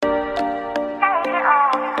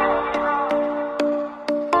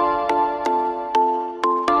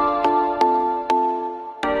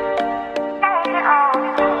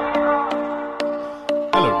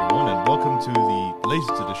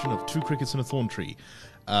Crickets in a Thorn Tree.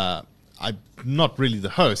 I'm not really the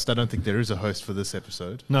host. I don't think there is a host for this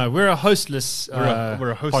episode. No, we're a hostless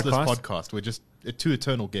We're a hostless podcast. We're just two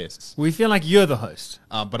eternal guests. We feel like you're the host.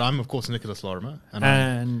 But I'm, of course, Nicholas Lorimer.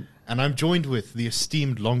 And I'm joined with the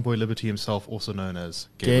esteemed Longboy Liberty himself, also known as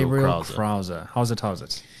Gabriel Krauser. How's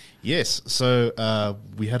it? Yes, so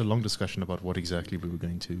we had a long discussion about what exactly we were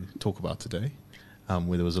going to talk about today,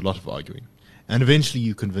 where there was a lot of arguing. And eventually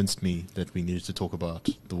you convinced me that we needed to talk about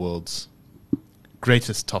the world's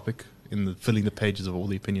greatest topic in filling the pages of all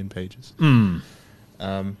the opinion pages,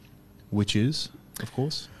 which is, of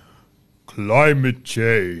course, climate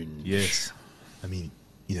change. Yes. I mean,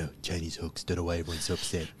 Chinese hooks, don't know why everyone's so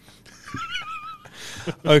upset.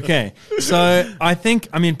 Okay, so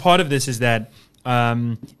part of this is that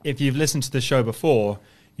if you've listened to the show before,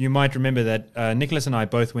 you might remember that Nicholas and I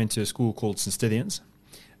both went to a school called St. Stithians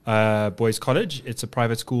Boys College. It's a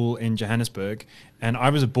private school in Johannesburg, and I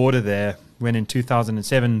was a boarder there when in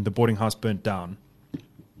 2007 the boarding house burnt down.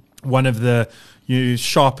 One of the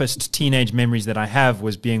sharpest teenage memories that I have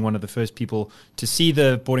was being one of the first people to see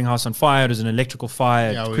the boarding house on fire. It was an electrical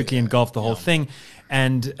fire. It quickly engulfed the whole thing.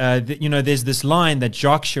 And, there's this line that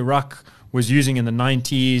Jacques Chirac was using in the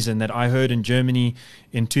 90s and that I heard in Germany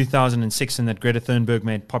in 2006 and that Greta Thunberg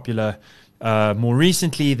made popular more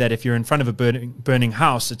recently, that if you're in front of a burning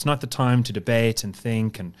house, it's not the time to debate and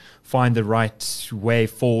think and find the right way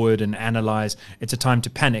forward and analyze. It's a time to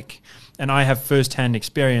panic. And I have first-hand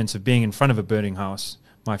experience of being in front of a burning house,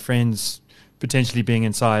 my friends potentially being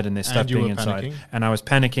inside and their stuff being inside. Panicking? And I was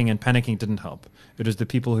panicking, and panicking didn't help. It was the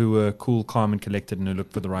people who were cool, calm, and collected and who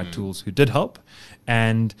looked for the right tools who did help.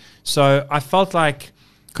 And so I felt like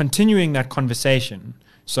continuing that conversation.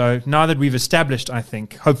 So now that we've established, I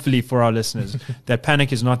think, hopefully for our listeners, that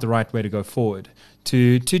panic is not the right way to go forward,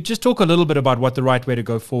 to just talk a little bit about what the right way to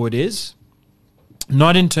go forward is.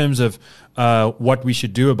 Not in terms of what we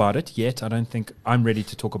should do about it yet. I don't think I'm ready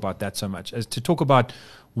to talk about that so much as to talk about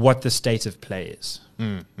what the state of play is.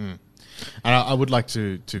 And I would like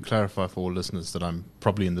to clarify for all listeners that I'm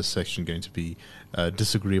probably in this section going to be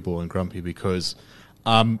disagreeable and grumpy because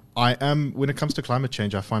I am, when it comes to climate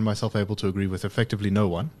change, I find myself able to agree with effectively no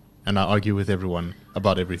one, and I argue with everyone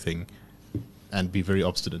about everything and be very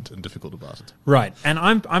obstinate and difficult about it. Right, and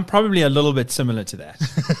I'm probably a little bit similar to that.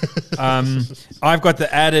 I've got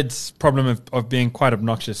the added problem of being quite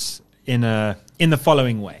obnoxious in the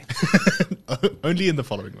following way. Only in the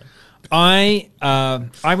following way.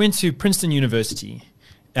 I went to Princeton University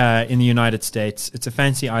in the United States. It's a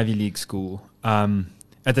fancy Ivy League school.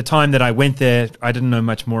 At the time that I went there, I didn't know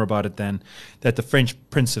much more about it than that the French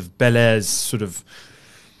Prince of Bel-Air's sort of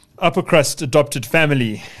upper crust adopted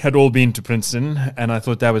family had all been to Princeton, and I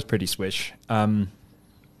thought that was pretty swish. The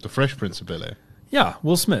Fresh Prince of Bel-Air? Yeah,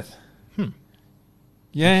 Will Smith.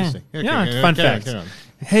 Yeah, Okay, fun fact.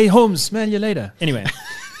 Hey, Holmes, smell you later. Anyway,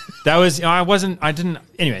 that was,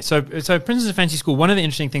 anyway, so Princeton's a fancy school. One of the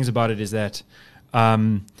interesting things about it is that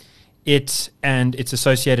it and its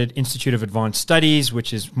associated Institute of Advanced Studies,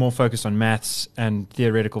 which is more focused on maths and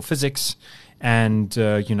theoretical physics, and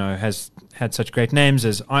has had such great names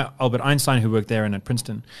as Albert Einstein, who worked there and at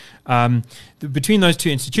Princeton. Between those two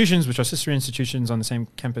institutions, which are sister institutions on the same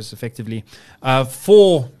campus effectively,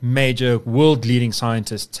 4 major world-leading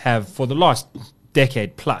scientists have, for the last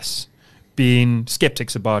decade plus, been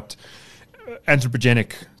skeptics about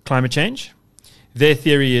anthropogenic climate change. Their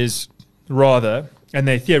theory is rather, and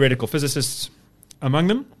they're theoretical physicists among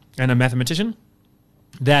them, and a mathematician,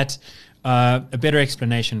 that a better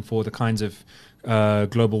explanation for the kinds of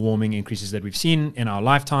global warming increases that we've seen in our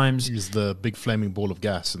lifetimes is the big flaming ball of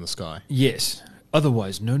gas in the sky. Yes,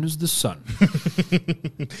 otherwise known as the sun.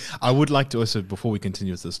 I would like to also, before we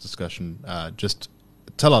continue with this discussion, just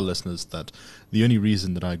tell our listeners that the only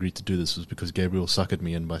reason that I agreed to do this was because Gabriel suckered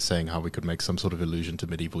me in by saying how we could make some sort of allusion to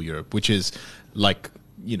medieval Europe, which is like,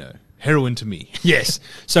 heroin to me. Yes.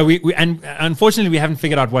 So we and unfortunately we haven't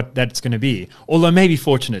figured out what that's going to be. Although maybe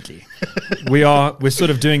fortunately, we're sort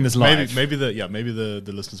of doing this live. Maybe the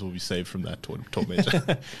listeners will be saved from that torment.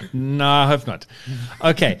 No, I hope not.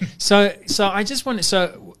 Okay. So I just want to.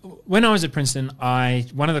 So when I was at Princeton,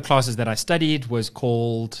 one of the classes that I studied was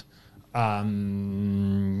called.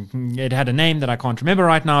 It had a name that I can't remember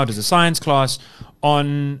right now. It was a science class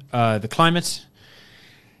on the climate.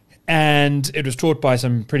 And it was taught by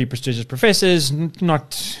some pretty prestigious professors,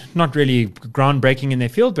 not really groundbreaking in their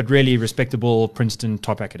field, but really respectable Princeton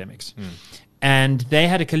top academics. And they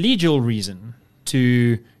had a collegial reason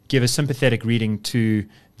to give a sympathetic reading to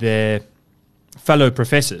their fellow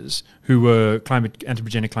professors who were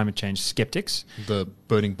anthropogenic climate change skeptics. The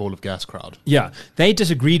burning ball of gas crowd. Yeah. They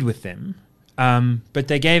disagreed with them, but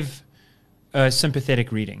they gave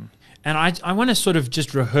sympathetic reading. And I want to sort of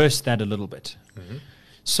just rehearse that a little bit.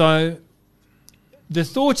 So the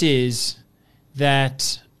thought is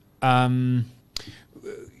that the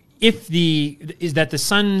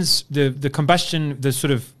sun's the combustion, the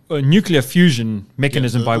sort of nuclear fusion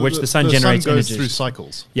mechanism by which the sun generates sun goes energy through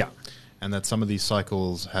cycles. Yeah. And that some of these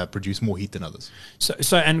cycles have produced more heat than others. So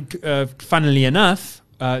funnily enough,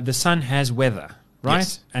 the sun has weather, right?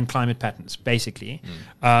 Yes. And climate patterns, basically.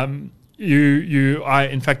 I'm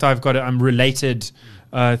related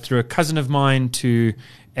through a cousin of mine to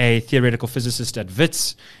a theoretical physicist at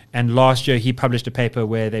WITS, and last year he published a paper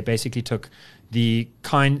where they basically took the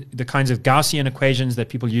kinds of Gaussian equations that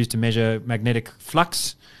people use to measure magnetic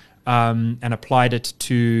flux and applied it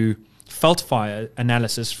to felt fire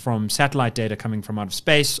analysis from satellite data coming from out of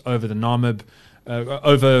space over the Namib,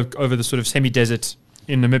 over the sort of semi-desert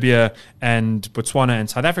in Namibia and Botswana and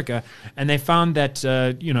South Africa, and they found that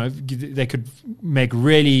they could make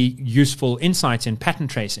really useful insights in pattern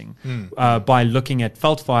tracing by looking at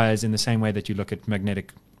felt fires in the same way that you look at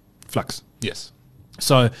magnetic flux. Yes.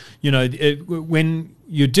 So when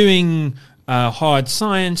you're doing hard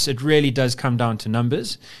science, it really does come down to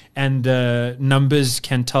numbers, and numbers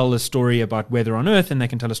can tell a story about weather on Earth, and they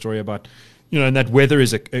can tell a story about, and that weather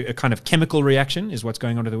is a kind of chemical reaction, is what's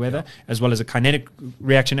going on to the weather, as well as a kinetic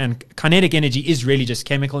reaction. And kinetic energy is really just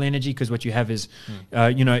chemical energy, because what you have is,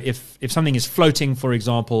 if something is floating, for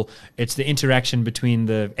example, it's the interaction between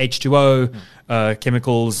the H2O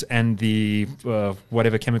chemicals and the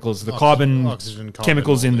whatever chemicals, the oxygen,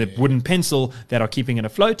 chemicals in the wooden pencil that are keeping it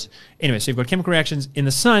afloat. Anyway, so you've got chemical reactions. In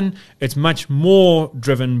the sun, it's much more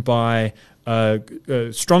driven by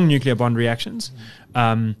strong nuclear bond reactions.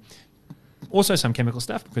 Also some chemical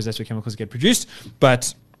stuff, because that's where chemicals get produced.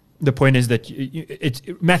 But the point is that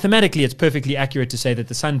mathematically it's perfectly accurate to say that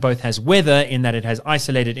the sun both has weather, in that it has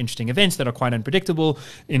isolated interesting events that are quite unpredictable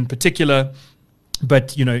in particular.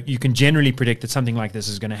 But, you can generally predict that something like this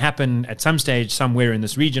is going to happen at some stage somewhere in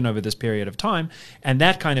this region over this period of time. And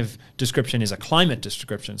that kind of description is a climate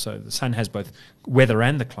description. So the sun has both weather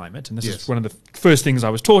and the climate. And this is one of the first things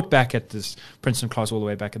I was taught back at this Princeton class all the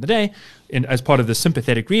way back in the day, as part of the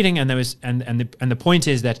sympathetic reading. And the point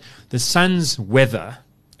is that the sun's weather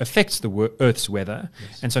affects the Earth's weather.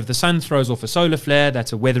 Yes. And so if the sun throws off a solar flare,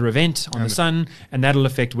 that's a weather event on the sun, and that'll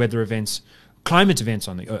affect weather events, climate events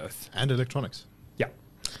on the Earth. And electronics.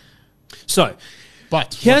 So,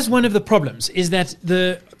 but here's one of the problems: is that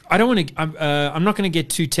I'm not going to get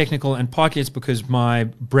too technical, and partly it's because my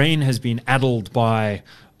brain has been addled by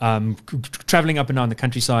traveling up and down the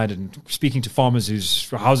countryside and speaking to farmers whose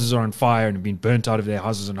houses are on fire and have been burnt out of their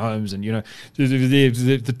houses and homes, and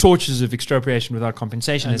the tortures of expropriation without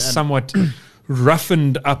compensation has somewhat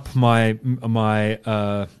roughened up my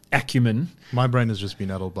acumen. My brain has just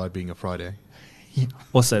been addled by being a Friday.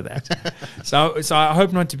 Also that. So I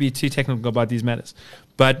hope not to be too technical about these matters.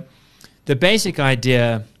 But the basic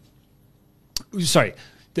idea, as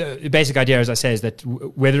I say, is that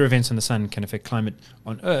weather events on the sun can affect climate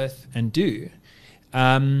on Earth, and do.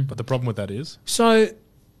 But the problem with that is? So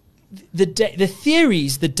the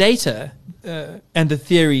theories, the data, and the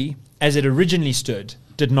theory as it originally stood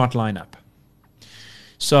did not line up.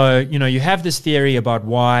 So, you have this theory about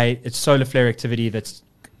why it's solar flare activity that's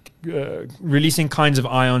releasing kinds of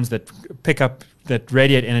ions that that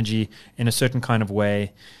radiate energy in a certain kind of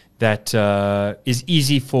way that is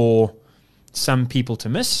easy for some people to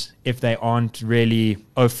miss if they aren't really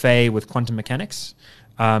au fait with quantum mechanics,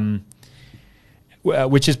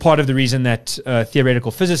 which is part of the reason that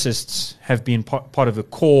theoretical physicists have been part of the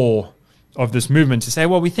core of this movement, to say,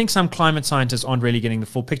 well, we think some climate scientists aren't really getting the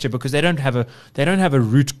full picture because they don't have a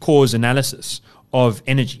root cause analysis of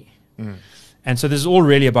energy. And so this is all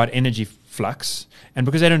really about energy flux. And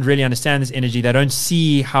because they don't really understand this energy, they don't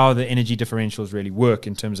see how the energy differentials really work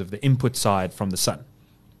in terms of the input side from the sun.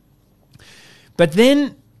 But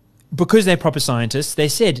then, because they're proper scientists, they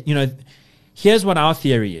said, here's what our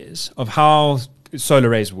theory is of how solar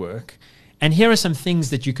rays work, and here are some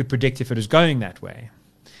things that you could predict if it was going that way.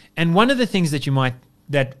 And one of the things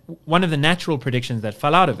one of the natural predictions that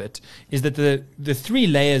fell out of it is that the three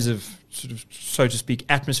layers of, sort of, so to speak,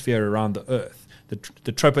 atmosphere around the Earth, the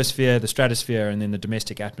troposphere, the stratosphere, and then the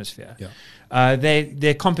domestic atmosphere,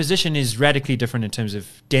 their composition is radically different in terms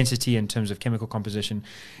of density, in terms of chemical composition,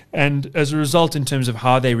 and as a result, in terms of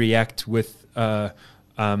how they react with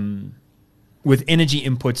energy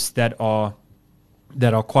inputs that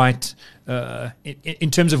are quite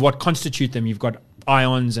in terms of what constitute them. You've got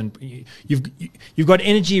ions, and you've got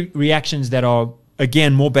energy reactions that are,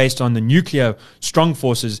 again, more based on the nuclear strong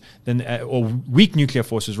forces or weak nuclear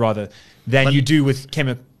forces rather than you do with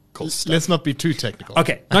stuff. Let's not be too technical.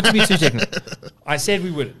 Okay, not to be too technical. I said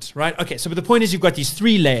we wouldn't, right? Okay, so but the point is you've got these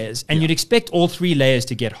 3 layers, and you'd expect all 3 layers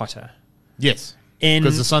to get hotter. Yes.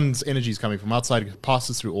 Because the sun's energy is coming from outside, it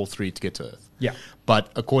passes through all 3 to get to Earth. Yeah.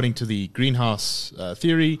 But according to the greenhouse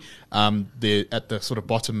theory, at the sort of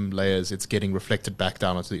bottom layers, it's getting reflected back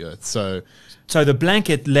down onto the Earth. So the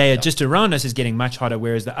blanket layer just around us is getting much hotter,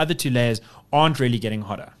 whereas the other 2 layers aren't really getting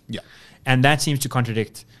hotter. Yeah. And that seems to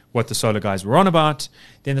contradict what the solar guys were on about.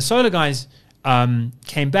 Then the solar guys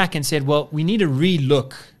came back and said, well, we need to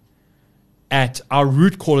re-look at our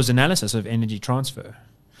root cause analysis of energy transfer.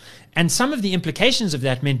 And some of the implications of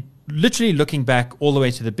that meant literally looking back all the way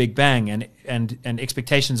to the Big Bang and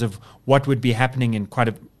expectations of what would be happening in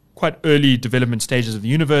quite early development stages of the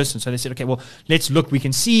universe. And so they said, okay, well, let's look. We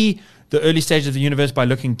can see the early stages of the universe by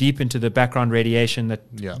looking deep into the background radiation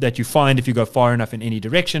that you find if you go far enough in any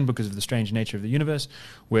direction because of the strange nature of the universe,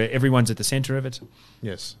 where everyone's at the center of it.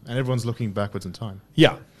 Yes, and everyone's looking backwards in time.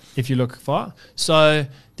 Yeah, if you look far. So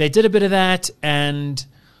they did a bit of that, and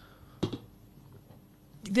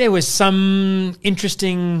there was some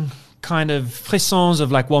interesting kind of frissons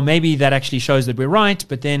of like, well, maybe that actually shows that we're right,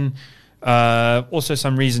 but then also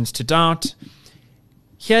some reasons to doubt.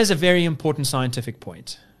 Here's a very important scientific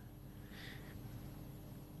point.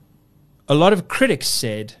 A lot of critics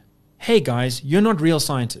said, hey guys, you're not real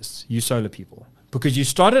scientists, you solar people, because you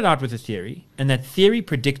started out with a theory, and that theory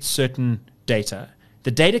predicts certain data.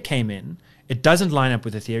 The data came in, it doesn't line up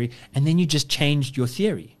with the theory, and then you just changed your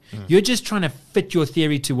theory. You're just trying to fit your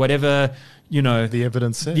theory to whatever, the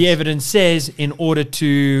evidence says in order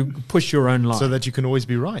to push your own line. So that you can always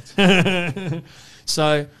be right.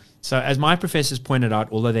 So as my professors pointed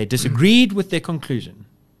out, although they disagreed with their conclusion,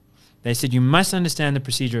 they said you must understand the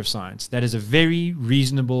procedure of science. That is a very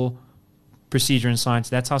reasonable procedure in science.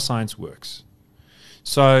 That's how science works.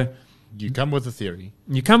 So you come with a theory.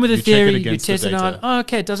 You test it out. Oh,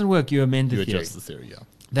 okay, it doesn't work. You amend the theory. You adjust the theory, yeah.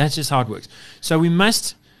 That's just how it works. So we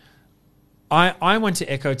must... I want to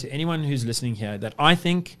echo to anyone who's listening here that I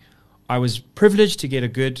think I was privileged to get a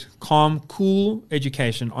good, calm, cool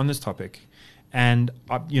education on this topic. And,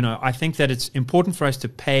 I think that it's important for us to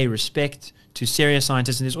pay respect to serious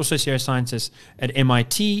scientists. And there's also serious scientists at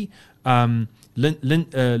MIT,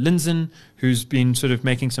 Lindzen, who's been sort of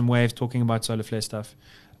making some waves talking about solar flare stuff.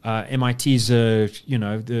 MIT's,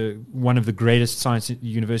 one of the greatest science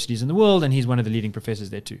universities in the world, and he's one of the leading professors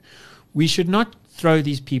there too. We should not throw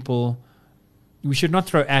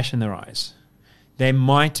ash in their eyes. They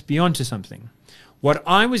might be onto something. What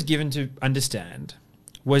I was given to understand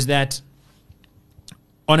was that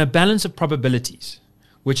on a balance of probabilities,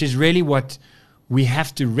 which is really what we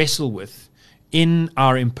have to wrestle with in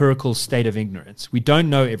our empirical state of ignorance. We don't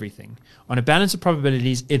know everything. On a balance of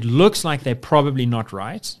probabilities, it looks like they're probably not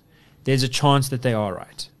right. There's a chance that they are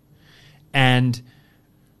right. And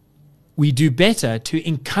we do better to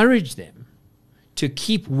encourage them to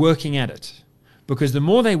keep working at it. Because the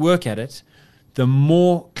more they work at it, the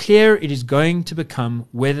more clear it is going to become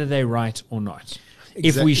whether they're right or not.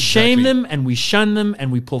 If we shame them and we shun them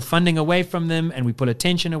and we pull funding away from them and we pull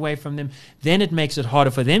attention away from them, then it makes it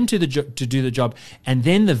harder for them to do the job. And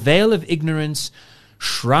then the veil of ignorance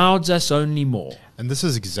shrouds us only more. And this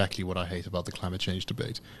is exactly what I hate about the climate change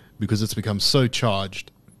debate, because it's become so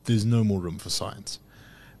charged, there's no more room for science.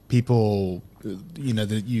 People,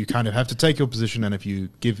 you kind of have to take your position, and if you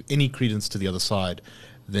give any credence to the other side,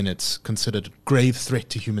 then it's considered a grave threat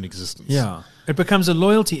to human existence. Yeah. It becomes a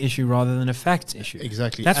loyalty issue rather than a facts issue.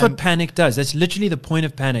 Exactly. That's what panic does. That's literally the point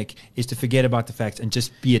of panic, is to forget about the facts and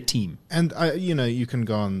just be a team. And, you can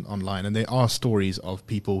go online, and there are stories of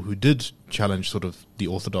people who did challenge sort of the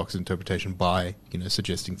orthodox interpretation by,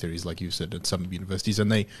 suggesting theories, like you said, at some universities,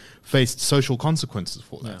 and they faced social consequences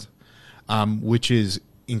for that, which is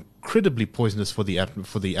incredibly poisonous for the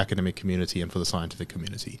academic community and for the scientific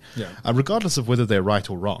community. Yeah. Regardless of whether they're right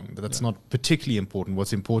or wrong, that's not particularly important.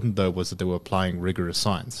 What's important, though, was that they were applying rigorous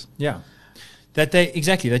science. Yeah, that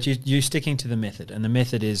you're sticking to the method, and the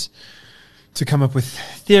method is to come up with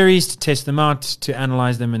theories, to test them out, to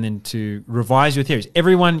analyze them, and then to revise your theories.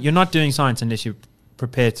 You're not doing science unless you're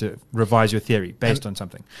prepared to revise your theory based on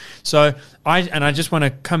something. So I just want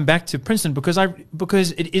to come back to Princeton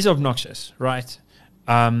because it is obnoxious, right?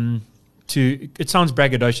 It sounds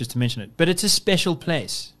braggadocious to mention it, but it's a special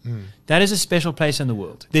place. That is a special place in the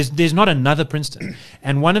world. There's not another Princeton.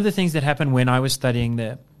 And one of the things that happened when I was studying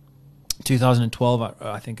there, 2012,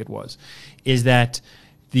 I think it was, is that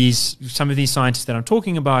some of these scientists that I'm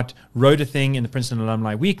talking about wrote a thing in the Princeton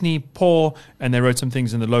Alumni Weekly, and they wrote some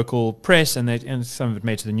things in the local press, and some of it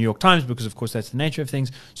made to the New York Times because, of course, that's the nature of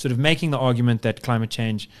things, sort of making the argument that climate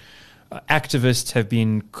change activists have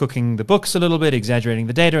been cooking the books a little bit, exaggerating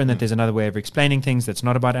the data, and that there's another way of explaining things that's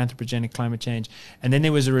not about anthropogenic climate change. And then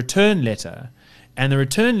there was a return letter, and the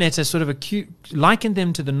return letter sort of likened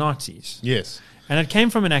them to the Nazis. Yes. And it came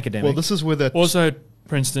from an academic. Well, this is where that... Also at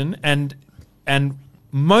Princeton, and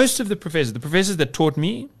most of the professors that taught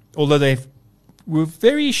me, although they were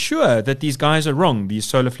very sure that these guys are wrong, these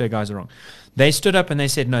solar flare guys are wrong, they stood up and they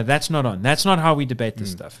said, no, that's not on. That's not how we debate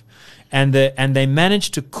this stuff. And they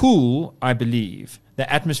managed to cool, I believe,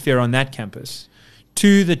 the atmosphere on that campus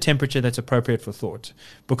to the temperature that's appropriate for thought,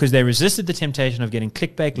 because they resisted the temptation of getting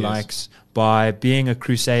clickbait likes by being a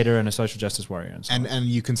crusader and a social justice warrior. And so on. And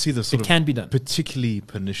you can see the sort it can be done. particularly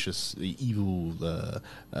pernicious, evil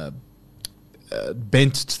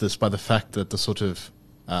bent to this by the fact that the sort of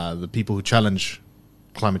the people who challenge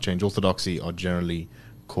climate change orthodoxy are generally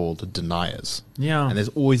called deniers. Yeah. And there's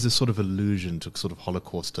always this sort of allusion to sort of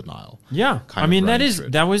Holocaust denial. Yeah. kind I of mean,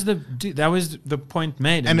 running that was the point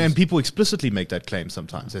made. And people explicitly make that claim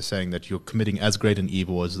sometimes. They're saying that you're committing as great an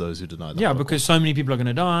evil as those who deny the Holocaust. because so many people are going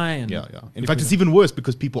to die. And In fact, it's even worse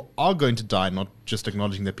because people are going to die, not just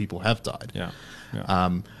acknowledging that people have died.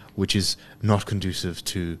 Which is not conducive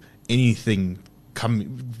to anything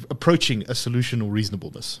approaching a solution or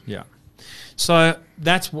reasonableness. Yeah. So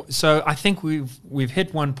so I think we've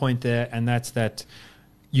hit one point there, and that's that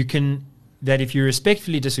that if you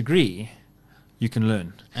respectfully disagree, you can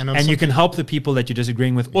learn. And you can help the people that you're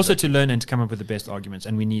disagreeing with also to learn and to come up with the best arguments,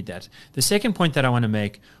 and we need that. The second point that I want to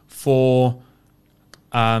make for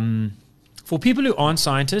people who aren't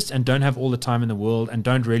scientists and don't have all the time in the world and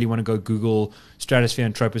don't really want to go Google stratosphere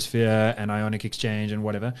and troposphere and ionic exchange and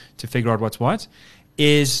whatever to figure out what's what,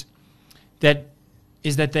 is that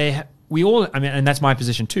we all, I mean, and that's my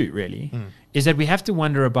position too, really, is that we have to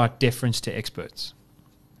wonder about deference to experts.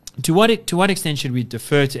 To what extent should we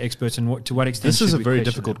defer to experts, and to what extent this is a we very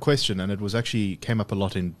question difficult question, and it was actually came up a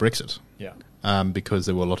lot in Brexit. Yeah. Because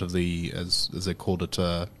there were a lot of the, as they called it,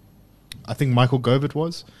 I think Michael Gove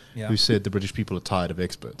who said the British people are tired of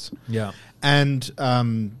experts. Yeah. And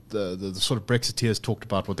the sort of Brexiteers talked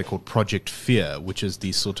about what they called Project Fear, which is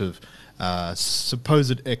these sort of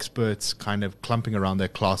supposed experts kind of clumping around their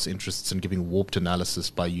class interests and giving warped analysis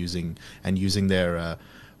by using their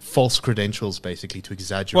false credentials, basically, to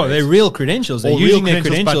exaggerate. Well, they're real credentials. They're using their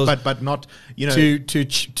credentials, but not,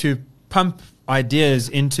 to pump ideas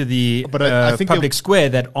into the I think public square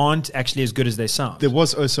that aren't actually as good as they sound. There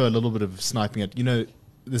was also a little bit of sniping at,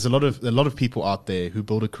 there's a lot of people out there who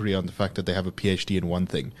build a career on the fact that they have a PhD in one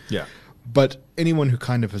thing. Yeah. But anyone who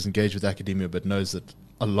kind of has engaged with academia but knows that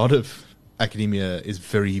a lot of academia is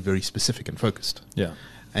very, very specific and focused. Yeah.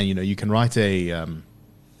 And, you can write a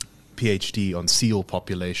PhD on seal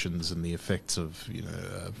populations and the effects of,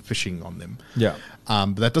 fishing on them. Yeah.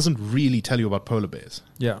 But that doesn't really tell you about polar bears.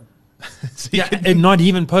 Yeah. So and not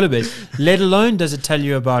even polar bears. Let alone does it tell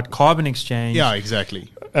you about carbon exchange. Yeah, exactly.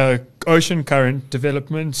 Ocean current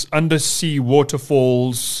developments, undersea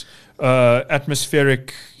waterfalls,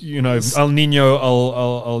 atmospheric, El Nino,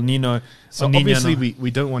 El Nino. So obviously we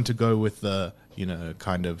don't want to go with the,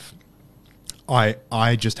 kind of,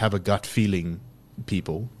 I just have a gut feeling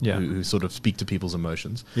people who sort of speak to people's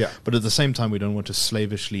emotions. Yeah. But at the same time, we don't want to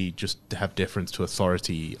slavishly just have deference to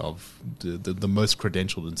authority of the most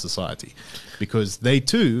credentialed in society, because they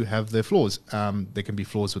too have their flaws. There can be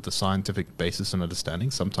flaws with the scientific basis and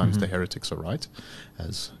understanding. Sometimes the heretics are right,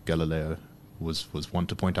 as Galileo was one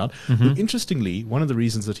to point out. But interestingly, one of the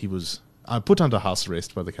reasons that he was put under house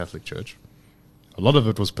arrest by the Catholic Church, a lot of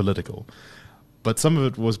it was political, but some of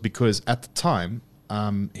it was because at the time,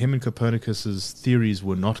 him and Copernicus's theories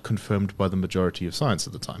were not confirmed by the majority of science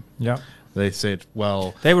at the time. Yeah. They said,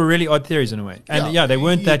 well... They were really odd theories in a way. And they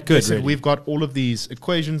weren't that good, really. We've got all of these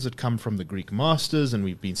equations that come from the Greek masters, and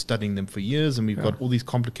we've been studying them for years, and we've got all these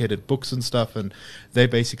complicated books and stuff, and they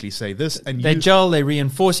basically say this, and they gel, they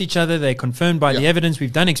reinforce each other, they're confirmed by the evidence.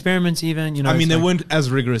 We've done experiments even, I mean, they weren't as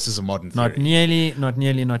rigorous as a modern theory. Not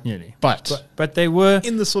nearly. But they were...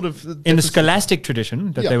 In the sort of... in the scholastic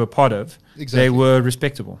tradition that they were part of, they were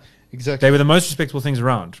respectable. Exactly. They were the most respectable things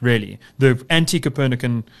around, really. The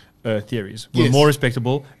anti-Copernican theories were more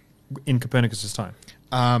respectable in Copernicus's time.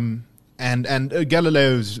 And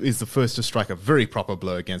Galileo is the first to strike a very proper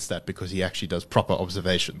blow against that, because he actually does proper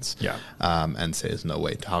observations. And says, no,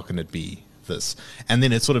 wait, how can it be this? And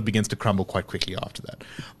then it sort of begins to crumble quite quickly after that.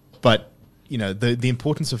 But, the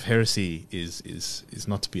importance of heresy is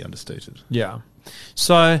not to be understated. Yeah.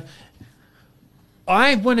 So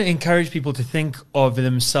I want to encourage people to think of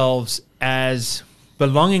themselves as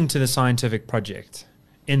belonging to the scientific project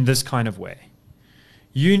in this kind of way.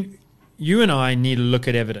 You you and I need to look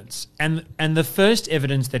at evidence. And the first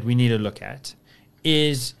evidence that we need to look at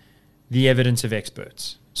is the evidence of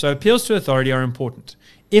experts. So appeals to authority are important.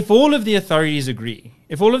 If all of the authorities agree,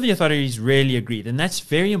 if all of the authorities really agree, then that's a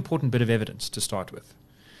very important bit of evidence to start with.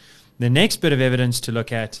 The next bit of evidence to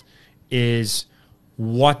look at is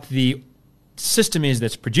what the system is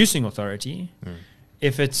that's producing authority.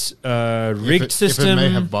 If it's a rigged system, if it may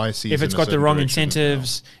have biases, if it's in a got the certain wrong direction,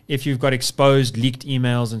 incentives, if you've got exposed, leaked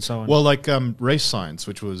emails and so on. Well, like race science,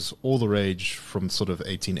 which was all the rage from sort of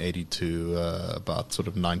 1880 to about sort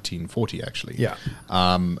of 1940, actually. Yeah.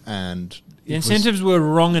 And the incentives were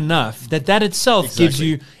wrong enough that itself gives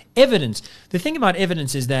you evidence. The thing about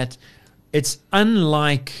evidence is that it's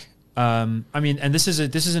unlike... and this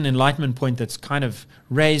is an Enlightenment point that's kind of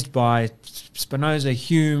raised by Spinoza,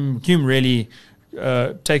 Hume. Hume really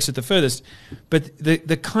takes it the furthest. But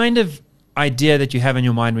the kind of idea that you have in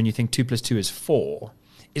your mind when you think 2 + 2 is 4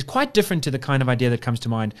 is quite different to the kind of idea that comes to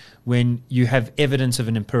mind when you have evidence of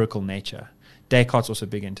an empirical nature. Descartes also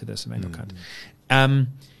big into this, Immanuel Kant.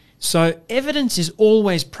 So evidence is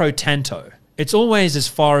always pro tanto. It's always as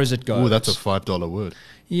far as it goes. Oh, that's a $5 word.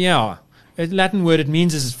 Yeah. A Latin word, it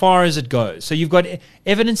means as far as it goes. So you've got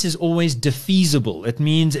evidence is always defeasible. It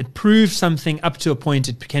means it proves something up to a point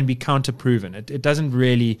it can be counter-proven. It doesn't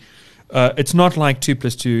really, it's not like 2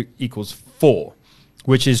 + 2 = 4,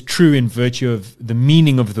 which is true in virtue of the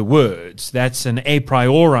meaning of the words. That's an a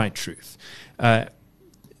priori truth.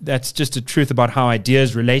 That's just a truth about how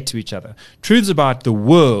ideas relate to each other. Truths about the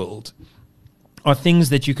world are things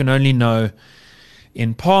that you can only know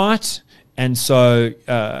in part, and so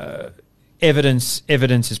evidence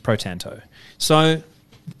is pro tanto. So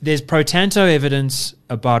there's pro tanto evidence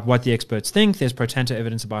about what the experts think. There's pro tanto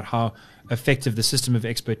evidence about how effective the system of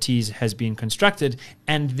expertise has been constructed.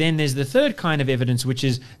 And then there's the third kind of evidence, which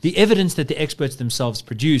is the evidence that the experts themselves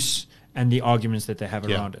produce and the arguments that they have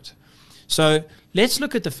around it. So let's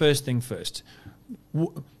look at the first thing first.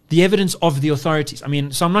 The evidence of the authorities. I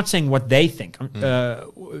mean, so I'm not saying what they think.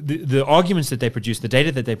 The arguments that they produce, the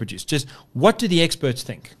data that they produce, just what do the experts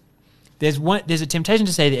think? There's a temptation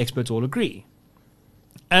to say the experts all agree.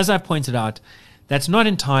 As I've pointed out, that's not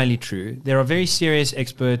entirely true. There are very serious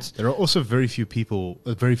experts. There are also very few people,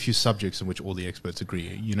 very few subjects in which all the experts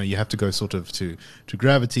agree. You know, you have to go sort of to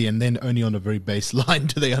gravity, and then only on a very baseline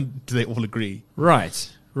do they all agree. Right.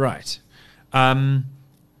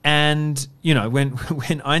 And you know,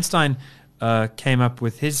 when Einstein came up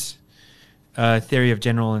with his theory of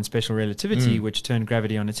general and special relativity, which turned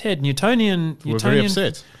gravity on its head, Newtonian were very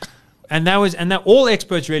upset. And that all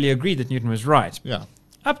experts really agreed that Newton was right. Yeah.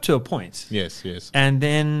 Up to a point. Yes. And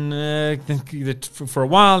then for a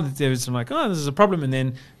while there was some like, oh, this is a problem, and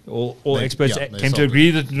then all experts came to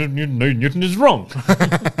agree that Newton is wrong.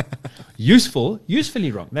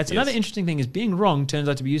 Usefully wrong. That's another interesting thing, is being wrong turns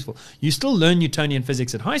out to be useful. You still learn Newtonian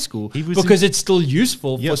physics at high school because it's still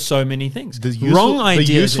useful for so many things. The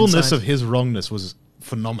usefulness of his wrongness was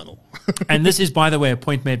phenomenal. And this is, by the way, a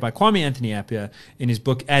point made by Kwame Anthony Appiah in his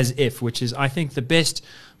book As If, which is, I think, the best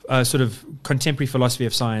sort of contemporary philosophy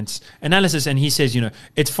of science analysis. And he says, you know,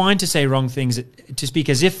 it's fine to say wrong things, to speak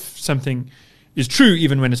as if something is true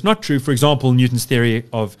even when it's not true. For example, Newton's theory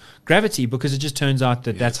of gravity, because it just turns out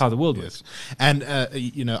that that's how the world works. And,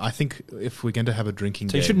 you know, I think if we're going to have a drinking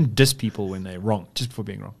game... So you shouldn't diss people when they're wrong, just for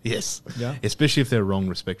being wrong. Yes. Yeah. Especially if they're wrong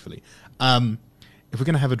respectfully. If we're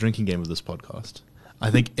going to have a drinking game of this podcast, I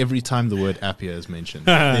think every time the word Appiah is mentioned,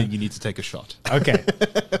 then you need to take a shot. Okay.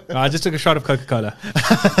 I just took a shot of Coca-Cola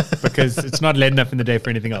because it's not late enough in the day for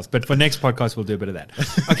anything else. But for next podcast, we'll do a bit of that.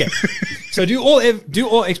 Okay. So do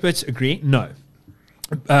all experts agree? No.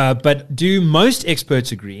 But do most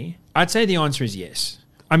experts agree? I'd say the answer is yes.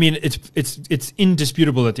 I mean, it's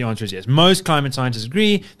indisputable that the answer is yes. Most climate scientists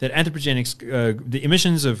agree that anthropogenic, the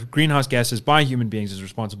emissions of greenhouse gases by human beings is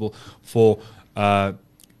responsible for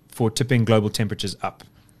tipping global temperatures up.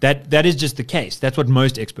 That is just the case. That's what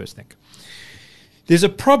most experts think. There's a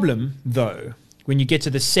problem, though, when you get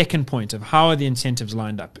to the second point of how are the incentives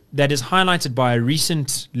lined up. That is highlighted by a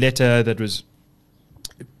recent letter that was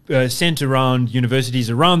sent around universities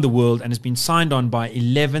around the world and has been signed on by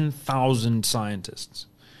 11,000 scientists.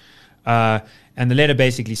 And the letter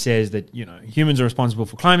basically says that, you know, humans are responsible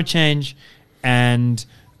for climate change, and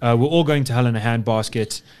we're all going to hell in a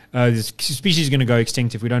handbasket. This species is going to go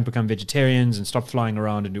extinct if we don't become vegetarians and stop flying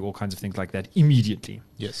around and do all kinds of things like that immediately.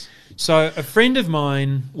 Yes. So a friend of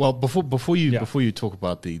mine... Well, before you talk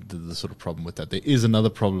about the sort of problem with that, there is another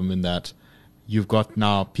problem in that you've got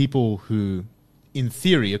now people who, in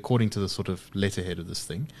theory, according to the sort of letterhead of this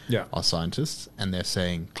thing, are scientists, and they're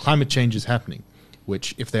saying climate change is happening.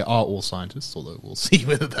 which if they are all scientists, although we'll see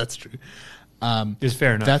whether that's true, Is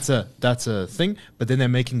fair enough. that's a thing. But then they're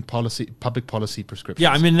making public policy prescriptions.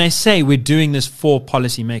 Yeah, I mean, they say we're doing this for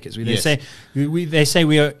policymakers. They Yes. say they say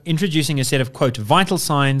we are introducing a set of quote vital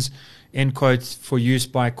signs end quote for use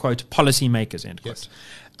by quote policymakers end quote.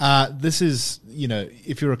 Yes. This is,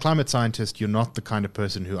 if you're a climate scientist, you're not the kind of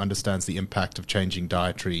person who understands the impact of changing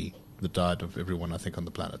the diet of everyone, I think, on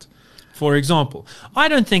the planet. For example, I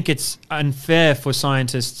don't think it's unfair for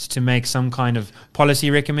scientists to make some kind of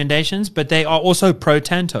policy recommendations, but they are also pro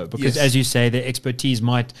tanto because, Yes. as you say, their expertise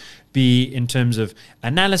might be in terms of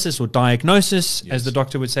analysis or diagnosis, Yes. as the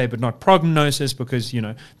doctor would say, but not prognosis because,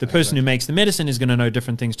 the person who makes the medicine is going to know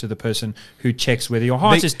different things to the person who checks whether your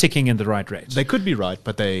heart is ticking in the right rate. They could be right,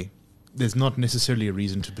 but there's not necessarily a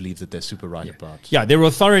reason to believe that they're super right about. Yeah, their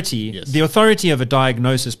authority, Yes. the authority of a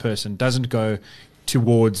diagnosis person doesn't go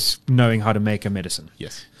towards knowing how to make a medicine.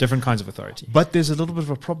 Yes. Different kinds of authority. But there's a little bit of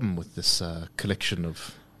a problem with this collection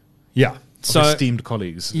of Yeah. So esteemed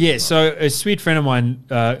colleagues. yeah, so a sweet friend of mine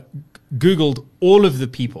Googled all of the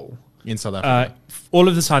people, In South Africa. all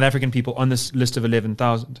of the South African people on this list of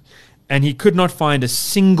 11,000, and he could not find a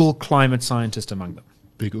single climate scientist among them.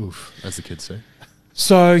 Big oof, as the kids say.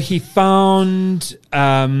 So he found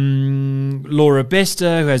Laura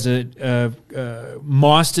Bester, who has a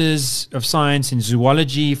Master's of Science in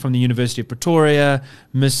Zoology from the University of Pretoria.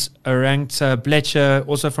 Miss Arantxa Blecher,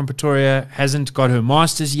 also from Pretoria, hasn't got her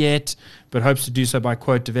Master's yet, but hopes to do so by,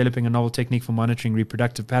 quote, developing a novel technique for monitoring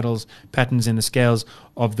reproductive patterns in the scales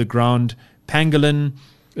of the ground pangolin,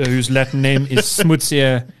 whose Latin name is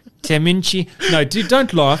Smutsia Teminci. No, dude,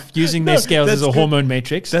 don't laugh. Using their scales as a good. hormone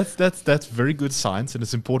matrix. That's very good science, and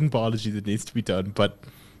it's important biology that needs to be done, but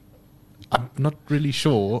I'm not really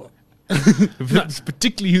sure if it's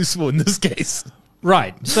particularly useful in this case.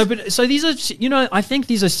 Right. So these are, I think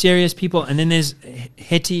these are serious people. And then there's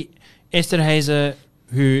Hetty Esterhazy,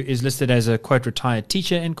 who is listed as a, quote, retired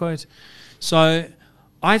teacher, end quote. So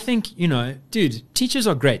I think, dude, teachers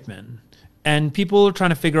are great, man. And people are trying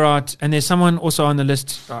to figure out, and there's someone also on the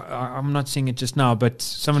list, I'm not seeing it just now, but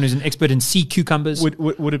someone who's an expert in sea cucumbers.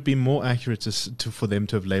 Would it be more accurate for them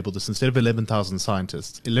to have labeled this, instead of 11,000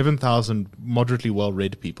 scientists, 11,000 moderately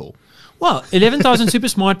well-read people? Well, 11,000 super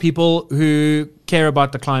smart people who care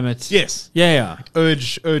about the climate. Yes. Yeah.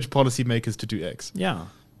 Urge policymakers to do X. Yeah.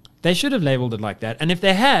 They should have labeled it like that. And if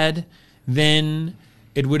they had, then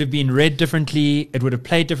it would have been read differently. It would have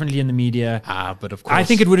played differently in the media. But of course. I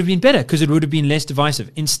think it would have been better because it would have been less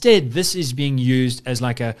divisive. Instead, this is being used as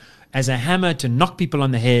as a hammer to knock people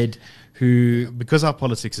on the head who... Because our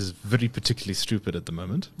politics is very particularly stupid at the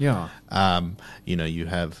moment. Yeah. You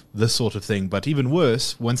have this sort of thing, but even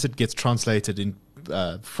worse, once it gets translated in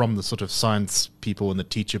from the sort of science people and the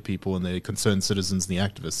teacher people and the concerned citizens and the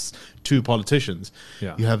activists to politicians,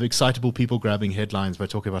 you have excitable people grabbing headlines by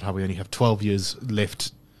talking about how we only have 12 years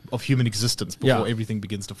left of human existence before everything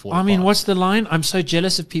begins to fall apart. I mean, what's the line? I'm so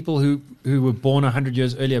jealous of people who were born 100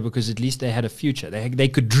 years earlier because at least they had a future. They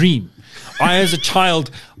could dream. I, as a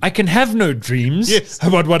child, I can have no dreams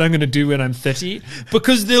about what I'm going to do when I'm 30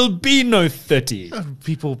 because there'll be no 30.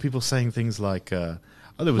 People saying things like...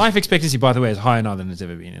 life expectancy, by the way, is higher now than it's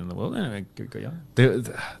ever been in the world. Anyway,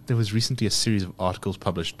 there was recently a series of articles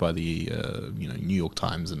published by the New York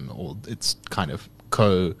Times and all its kind of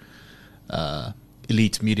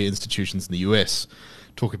elite media institutions in the US,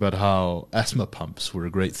 talking about how asthma pumps were a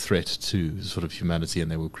great threat to sort of humanity, and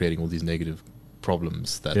they were creating all these negative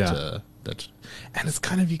problems that and it's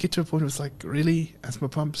kind of, you get to a point where it's like, really, asthma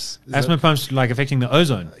pumps? Asthma pumps like affecting the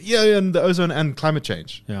ozone. Yeah, and the ozone and climate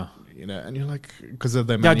change. Yeah. And you're like, because of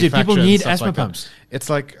their dude, manufacture people and need stuff asthma like that. pumps. It's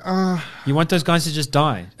like, you want those guys to just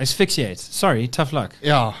die, asphyxiate. Sorry, tough luck.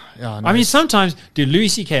 Yeah. No, I mean, sometimes, dude, Louis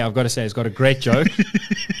C.K., I've got to say, has got a great joke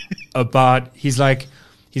about, he's got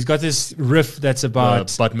this riff that's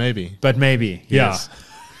about... but maybe. Yes.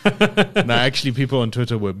 No, actually, people on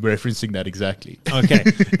Twitter were referencing that exactly. Okay.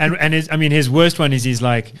 And his worst one is he's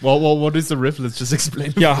like... Well, what is the riff? Let's just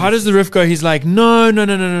explain. Yeah, how does the riff go? He's like, no.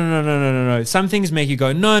 Some things make you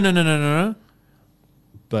go, no.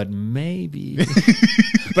 But maybe.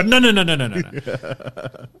 But no.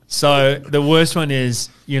 So the worst one is,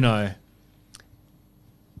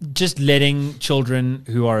 just letting children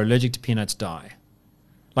who are allergic to peanuts die.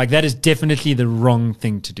 Like, that is definitely the wrong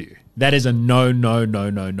thing to do. That is a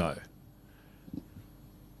no.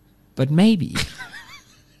 But maybe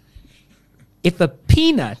if a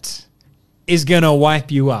peanut is going to wipe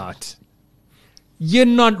you out, you're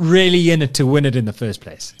not really in it to win it in the first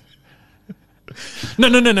place. No.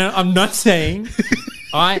 I'm not saying...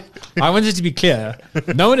 I want it to be clear.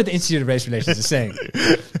 No one at the Institute of Race Relations is saying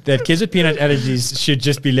that kids with peanut allergies should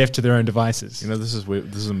just be left to their own devices. You know, this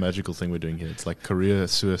is a magical thing we're doing here. It's like career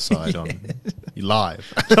suicide on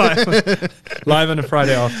live. Live on a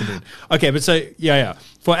Friday afternoon. Okay, but so yeah.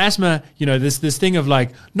 For asthma, you know, this thing of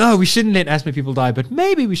like, no, we shouldn't let asthma people die, but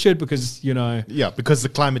maybe we should because, you know. Yeah, because the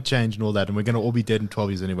climate change and all that, and we're going to all be dead in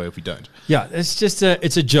 12 years anyway if we don't. Yeah, it's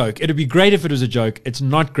a joke. It'd be great if it was a joke. It's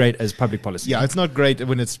not great as public policy. Yeah, it's not great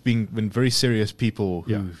when when very serious people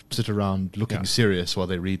who sit around looking serious while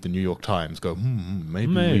they read the New York Times go,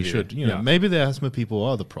 maybe we should. You know, maybe the asthma people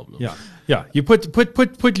are the problem. Yeah. You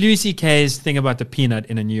put Louis C.K.'s thing about the peanut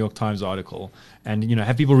in a New York Times article, and you know,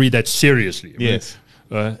 have people read that seriously. Yes.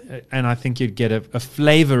 And I think you'd get a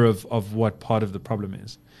flavor of what part of the problem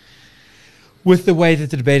is with the way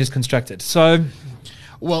that the debate is constructed. So,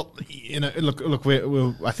 well, you know, look,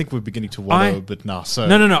 I think we're beginning to wallow a bit now. So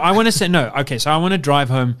no. I want to say no. Okay, so I want to drive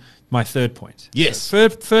home my third point. Yes. So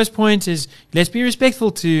first point is let's be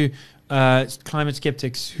respectful to climate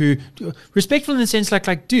skeptics who respectful in the sense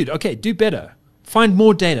like, dude, okay, do better, find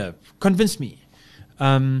more data, convince me,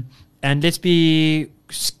 and let's be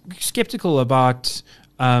skeptical about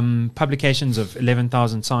publications of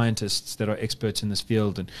 11,000 scientists that are experts in this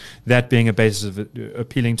field, and that being a basis of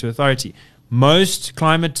appealing to authority. Most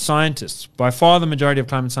climate scientists, by far the majority of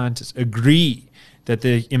climate scientists, agree that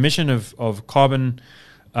the emission of carbon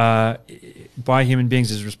by human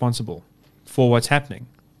beings is responsible for what's happening.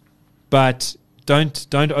 But don't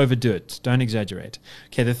overdo it. Don't exaggerate.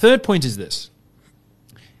 Okay, the third point is this.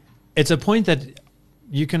 It's a point that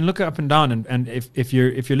you can look up and down, and if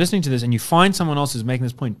you're listening to this and you find someone else who's making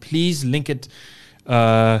this point, please link it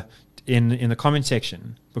in the comment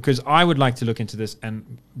section, because I would like to look into this,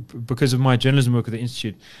 and because of my journalism work at the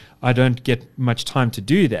Institute, I don't get much time to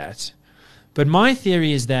do that. But my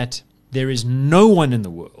theory is that there is no one in the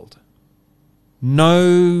world,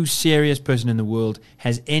 no serious person in the world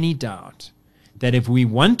has any doubt that if we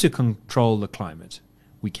want to control the climate,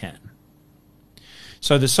 we can.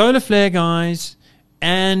 So the solar flare guys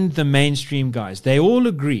and the mainstream guys, they all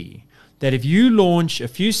agree that if you launch a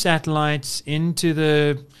few satellites into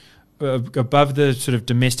the above the sort of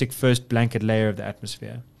domestic first blanket layer of the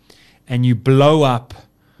atmosphere, and you blow up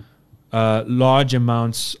large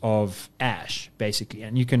amounts of ash, basically,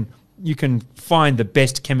 and you can find the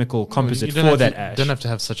best chemical composite for that ash. You don't have to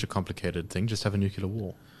have such a complicated thing. Just have a nuclear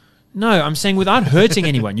war. No, I'm saying without hurting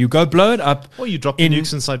anyone. You go blow it up. Or you drop the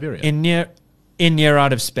nukes in Siberia. In near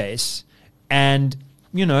out of space, and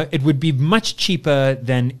you know, it would be much cheaper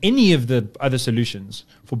than any of the other solutions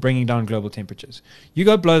for bringing down global temperatures. You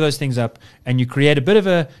go blow those things up and you create a bit of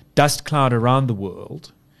a dust cloud around the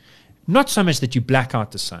world. Not so much that you black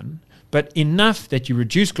out the sun, but enough that you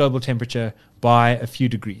reduce global temperature by a few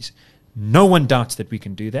degrees. No one doubts that we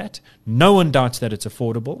can do that. No one doubts that it's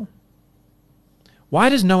affordable. Why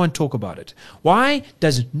does no one talk about it? Why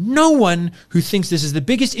does no one who thinks this is the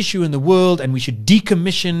biggest issue in the world and we should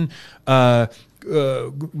decommission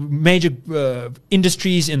major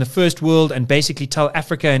industries in the first world and basically tell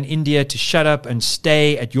Africa and India to shut up and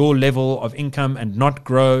stay at your level of income and not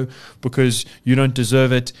grow because you don't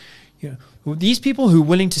deserve it? You know, these people who are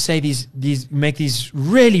willing to say make these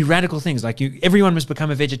really radical things, like everyone must become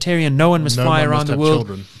a vegetarian, no one must fly around the world,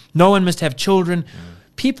 no one must have children.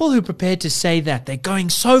 People who are prepared to say that, they're going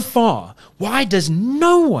so far. Why does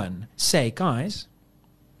no one say, guys,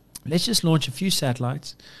 let's just launch a few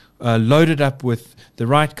satellites, load it up with the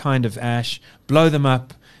right kind of ash, blow them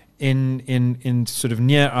up in sort of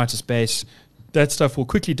near outer space. That stuff will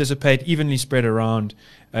quickly dissipate, evenly spread around,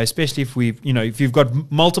 especially if you've got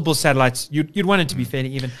multiple satellites, you'd want it to be fairly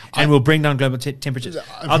even, and we'll bring down global temperatures.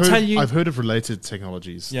 I've heard of related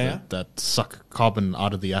technologies that suck carbon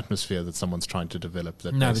out of the atmosphere that someone's trying to develop.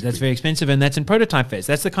 But that's very expensive, and that's in prototype phase.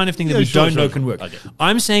 That's the kind of thing that we don't know can work. Okay.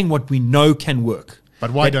 I'm saying what we know can work.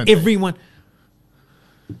 But why don't everyone?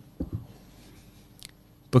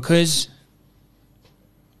 Because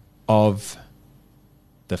of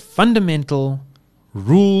the fundamental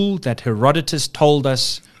rule that Herodotus told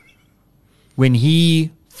us when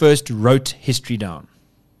he first wrote history down.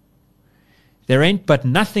 There ain't but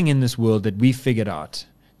nothing in this world that we figured out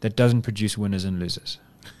that doesn't produce winners and losers.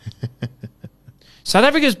 South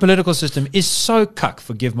Africa's political system is so cuck,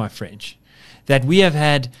 forgive my French, that we have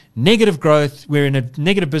had negative growth. We're in a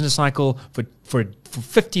negative business cycle for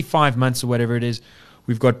 55 months or whatever it is.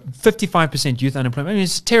 We've got 55% youth unemployment. I mean,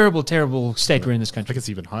 it's a terrible, terrible state we're in this country. I think it's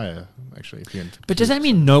even higher, actually. But does that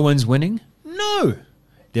mean no one's winning? No.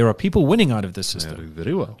 There are people winning out of this system. They're doing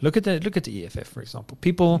very well. Look at the EFF, for example.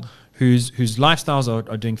 People whose lifestyles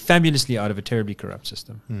are doing fabulously out of a terribly corrupt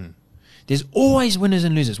system. There's always winners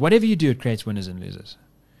and losers. Whatever you do, it creates winners and losers.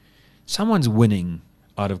 Someone's winning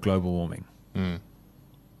out of global warming.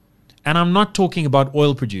 And I'm not talking about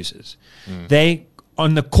oil producers. They,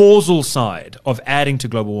 on the causal side of adding to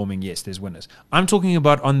global warming, yes, there's winners. I'm talking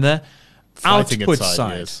about on the Fighting output it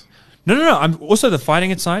side. yes. No. I'm also the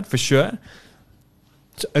fighting it side for sure.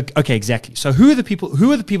 So, okay, exactly. So who are the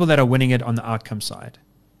people that are winning it on the outcome side?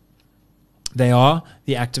 They are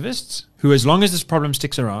the activists who, as long as this problem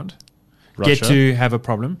sticks around, get Russia. to have a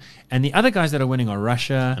problem. And the other guys that are winning are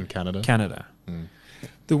Russia And Canada.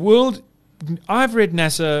 The world, I've read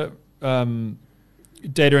NASA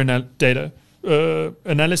data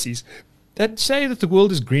analyses that say that the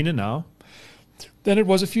world is greener now than it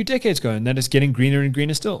was a few decades ago, and that it's getting greener and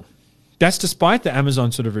greener still. That's despite the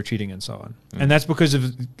Amazon sort of retreating and so on. And that's because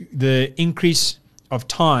of the increase of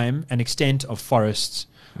time and extent of forests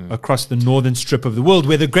across the northern strip of the world,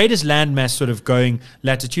 where the greatest landmass sort of going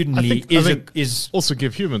latitudinally I think is also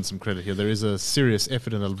give humans some credit here. There is a serious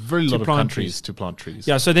effort in a very lot of plant countries trees. to plant trees.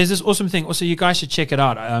 Yeah, so there's this awesome thing. Also, you guys should check it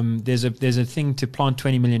out. There's a thing to plant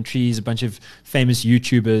 20 million trees. A bunch of famous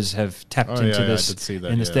YouTubers have tapped Oh, into yeah, this I did see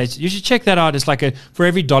that, in the yeah. States. You should check that out. It's like for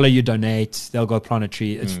every $1 you donate, they'll go plant a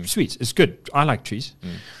tree. It's sweet. It's good. I like trees.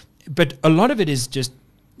 But a lot of it is just,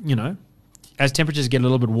 as temperatures get a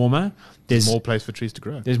little bit warmer, there's More place for trees to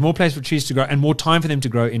grow. there's more place for trees to grow and more time for them to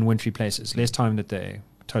grow in wintry places. Less time that they're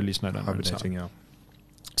totally snowed under. and so on. Hibernating, yeah.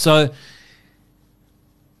 So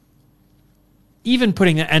even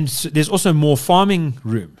putting that, and there's also more farming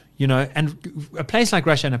room, and a place like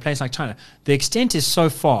Russia and a place like China, the extent is so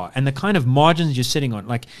far and the kind of margins you're sitting on.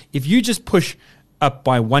 Like if you just push up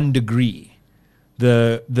by 1 degree,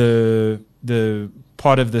 the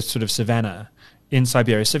part of the sort of savanna in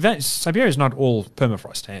Siberia. Siberia is not all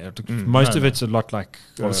permafrost. Most of it's a lot like...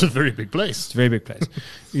 It's a very big place. It's a very big place.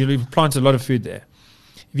 You plant a lot of food there.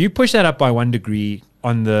 If you push that up by 1 degree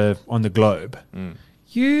on the globe,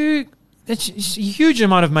 that's a huge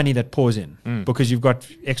amount of money that pours in because you've got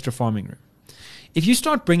extra farming room. If you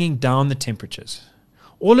start bringing down the temperatures,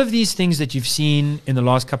 all of these things that you've seen in the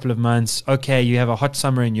last couple of months, okay, you have a hot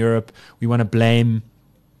summer in Europe, we want to blame,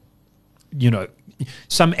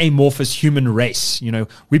 some amorphous human race.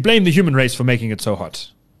 We blame the human race for making it so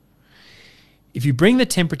hot. If you bring the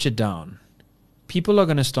temperature down, people are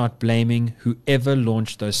going to start blaming whoever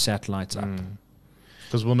launched those satellites up.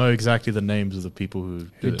 Because we'll know exactly the names of the people who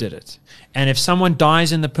did it. And if someone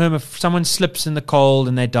dies in someone slips in the cold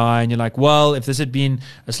and they die, and you're like, well, if this had been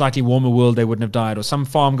a slightly warmer world, they wouldn't have died. Or some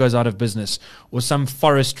farm goes out of business, or some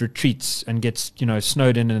forest retreats and gets,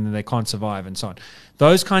 snowed in and they can't survive, and so on.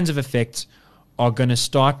 Those kinds of effects are going to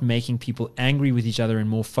start making people angry with each other in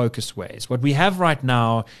more focused ways. What we have right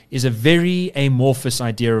now is a very amorphous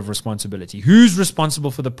idea of responsibility. Who's responsible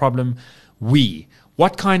for the problem? We.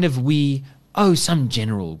 What kind of we? Oh, some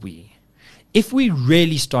general we. If we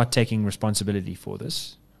really start taking responsibility for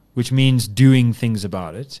this, which means doing things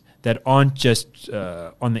about it that aren't just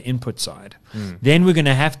on the input side, then we're going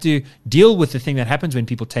to have to deal with the thing that happens when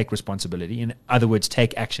people take responsibility. In other words,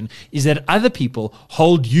 take action, is that other people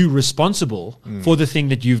hold you responsible for the thing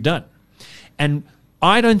that you've done. And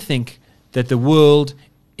I don't think that the world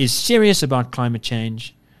is serious about climate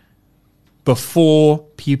change before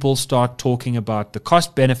people start talking about the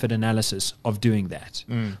cost-benefit analysis of doing that.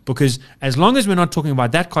 Because as long as we're not talking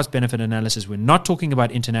about that cost-benefit analysis, we're not talking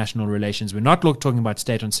about international relations, we're not talking about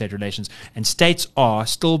state-on-state relations, and states are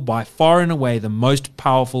still by far and away the most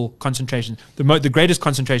powerful concentration, the greatest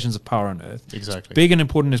concentrations of power on earth. Exactly. Big and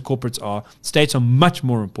important as corporates are, states are much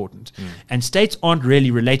more important. And states aren't really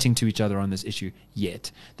relating to each other on this issue yet.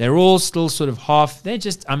 They're all still sort of they're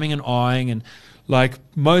just umming and ahhing, and like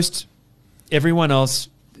everyone else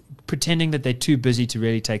pretending that they're too busy to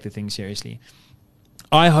really take the thing seriously.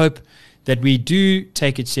 I hope that we do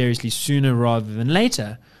take it seriously sooner rather than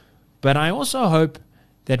later, but I also hope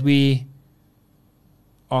that we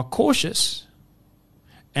are cautious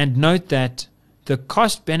and note that the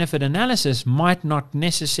cost-benefit analysis might not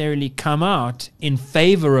necessarily come out in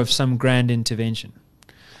favor of some grand intervention.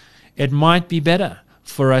 It might be better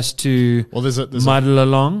for us to muddle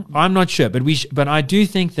along. I'm not sure, but I do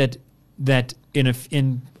think that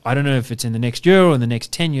in I don't know if it's in the next year or in the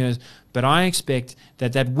next 10 years, but I expect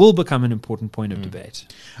that will become an important point of debate.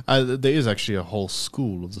 There is actually a whole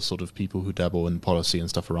school of the sort of people who dabble in policy and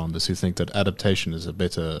stuff around this who think that adaptation is a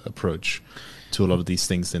better approach to a lot of these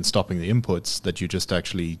things than stopping the inputs, that you just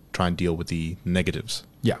actually try and deal with the negatives.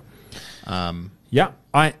 Yeah.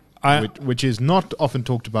 Which is not often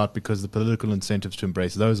talked about because the political incentives to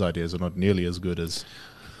embrace those ideas are not nearly as good as...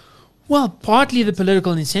 Well, partly the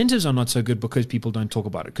political incentives are not so good because people don't talk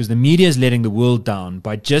about it, because the media is letting the world down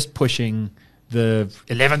by just pushing the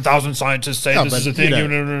 11,000 scientists say this is a thing.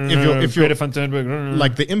 If you're Greta Thunberg,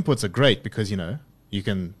 like, the inputs are great because, you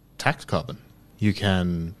can tax carbon. You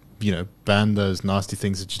can, ban those nasty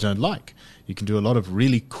things that you don't like. You can do a lot of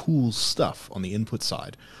really cool stuff on the input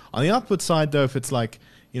side. On the output side, though, if it's like,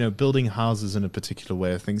 building houses in a particular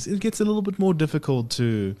way of things, it gets a little bit more difficult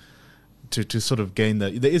to sort of gain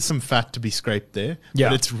that. There is some fat to be scraped there,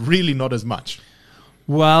 but it's really not as much.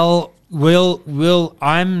 Well,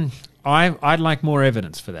 I'd like more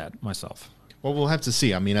evidence for that myself. Well, we'll have to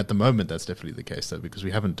see. I mean, at the moment, that's definitely the case, though, because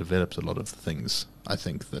we haven't developed a lot of the things, I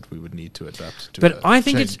think, that we would need to adapt to a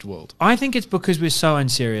changed world. I think it's because we're so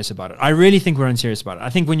unserious about it. I really think we're unserious about it.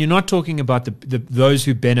 I think when you're not talking about those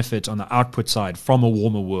who benefit on the output side from a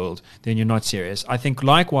warmer world, then you're not serious. I think,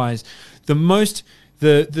 likewise,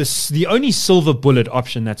 the only silver bullet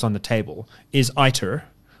option that's on the table is ITER,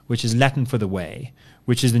 which is Latin for the way,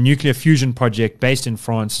 which is the nuclear fusion project based in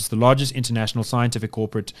France. It's the largest international scientific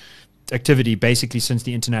corporate activity basically since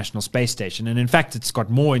the International Space Station. And in fact, it's got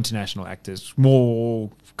more international actors, more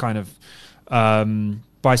kind of,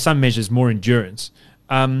 by some measures, more endurance.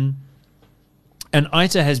 And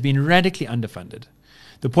ITER has been radically underfunded.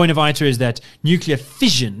 The point of ITER is that nuclear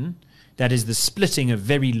fission, that is the splitting of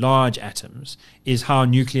very large atoms, is how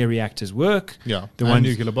nuclear reactors work. Yeah, and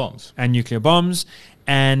nuclear bombs. And nuclear bombs.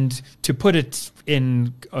 And to put it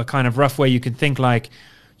in a kind of rough way, you can think like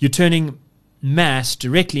you're turning mass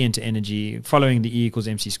directly into energy following the E equals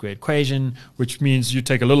mc squared equation, which means you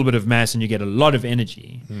take a little bit of mass and you get a lot of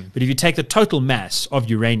energy. But if you take the total mass of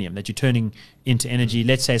uranium that you're turning into energy,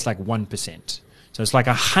 let's say it's like 1%. So it's like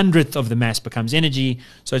 100th of the mass becomes energy.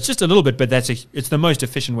 So it's just a little bit, but it's the most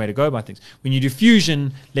efficient way to go about things. When you do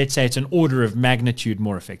fusion, let's say it's an order of magnitude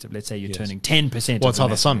more effective. Let's say you're turning 10%. Well, it's how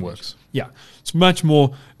the sun works. Yeah, it's much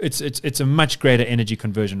more. It's a much greater energy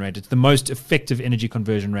conversion rate. It's the most effective energy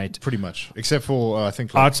conversion rate, pretty much, except for I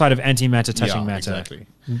think outside of antimatter touching matter. Exactly.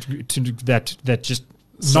 That just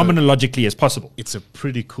nomenologically is possible. It's a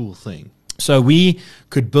pretty cool thing. So we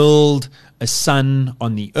could build a sun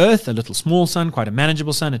on the Earth, a little small sun, quite a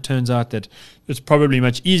manageable sun. It turns out that it's probably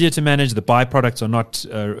much easier to manage. The byproducts are not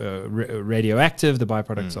radioactive. The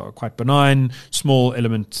byproducts are quite benign, small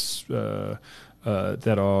elements that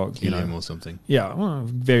are helium or something. Yeah, well,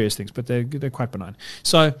 various things, but they're quite benign.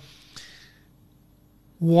 So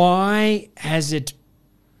why has it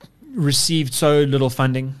received so little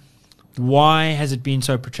funding? Why has it been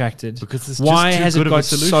so protracted? Because it's why just too has good it of a got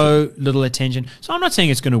solution. so little attention? So I'm not saying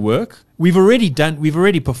it's going to work. We've already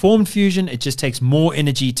performed fusion. It just takes more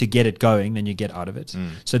energy to get it going than you get out of it.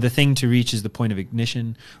 So the thing to reach is the point of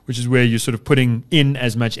ignition, which is where you're sort of putting in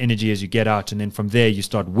as much energy as you get out, and then from there you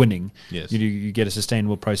start winning. Yes. You get a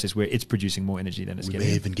sustainable process where it's producing more energy than it's getting.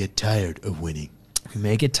 We may even get tired of winning. We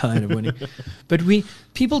may get tired of winning, but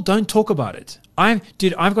people don't talk about it. I've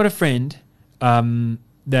got a friend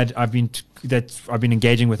that I've been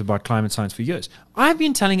engaging with about climate science for years. I've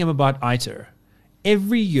been telling him about ITER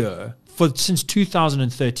every year since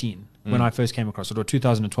 2013 when I first came across it, or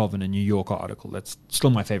 2012 in a New Yorker article. That's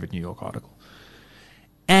still my favorite New York article.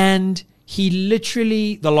 And he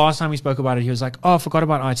literally, the last time we spoke about it, he was like, "Oh, I forgot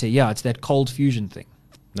about ITER. Yeah, it's that cold fusion thing."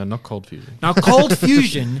 No, not cold fusion. Now, cold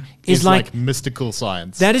fusion is like mystical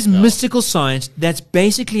science. That is mystical science. That's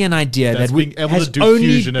basically an idea that's that being able has to do only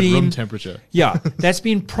fusion been, at room temperature. Yeah, that's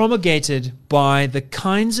been promulgated by the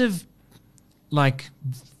kinds of like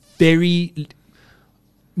very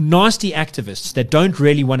nasty activists that don't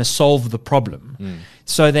really want to solve the problem.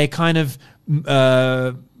 So they kind of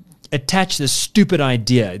attach this stupid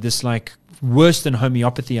idea, this like worse than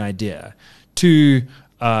homeopathy idea, to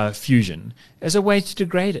fusion as a way to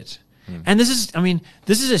degrade it. And this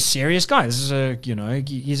is a serious guy. This is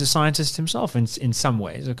he's a scientist himself in some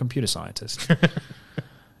ways, a computer scientist.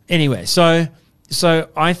 Anyway, so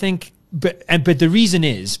I think, but the reason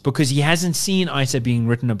is because he hasn't seen ITER being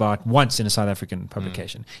written about once in a South African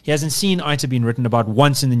publication. He hasn't seen ITER being written about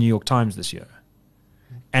once in the New York Times this year.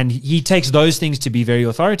 And he takes those things to be very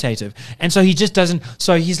authoritative. And so he just doesn't,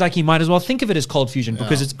 so he's like, he might as well think of it as cold fusion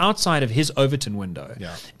because it's outside of his Overton window.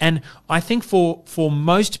 Yeah. And I think for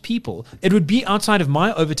most people, it would be outside of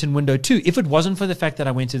my Overton window too, if it wasn't for the fact that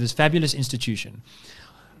I went to this fabulous institution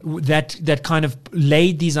that kind of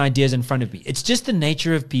laid these ideas in front of me. It's just the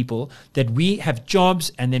nature of people that we have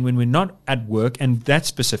jobs, and then when we're not at work, and that's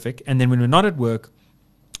specific, and then when we're not at work,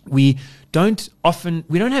 we don't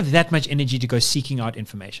have that much energy to go seeking out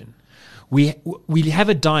information. we have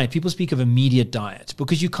a diet. People speak of a media diet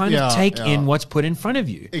because you kind of take in what's put in front of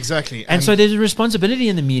you. Exactly. And so there's a responsibility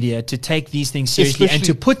in the media to take these things seriously and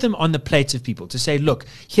to put them on the plates of people, to say, look,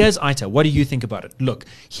 here's ITER. What do you think about it? Look,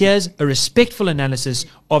 here's a respectful analysis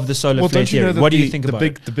of the solar flare theory. What do you think about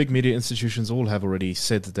it? The big media institutions all have already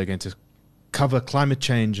said that they're going to cover climate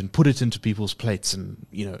change and put it into people's plates and,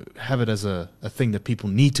 have it as a thing that people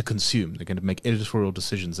need to consume. They're going to make editorial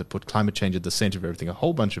decisions that put climate change at the center of everything. A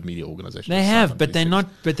whole bunch of media organizations. They have, but they're not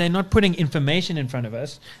putting information in front of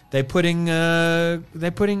us. They're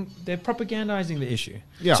propagandizing the issue.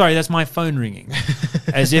 Yeah. Sorry, that's my phone ringing.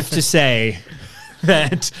 As if to say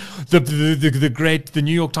that the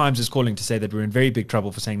New York Times is calling to say that we're in very big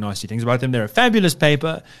trouble for saying nasty things about them. They're a fabulous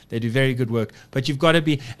paper. They do very good work. But you've got to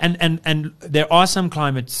be, and there are some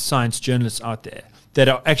climate science journalists out there that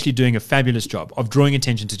are actually doing a fabulous job of drawing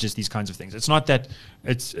attention to just these kinds of things. It's not that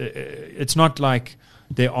it's not like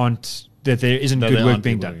there isn't good work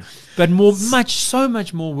being done. But so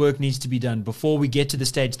much more work needs to be done before we get to the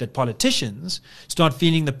stage that politicians start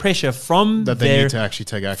feeling the pressure from that they need to actually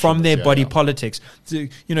take action from their body politics. So,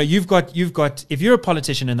 you've got if you're a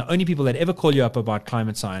politician and the only people that ever call you up about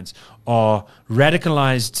climate science are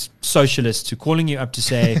radicalized socialists who are calling you up to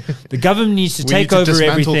say the government needs to take over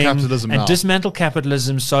everything and dismantle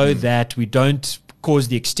capitalism so that we don't cause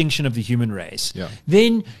the extinction of the human race,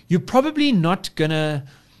 then you're probably not going to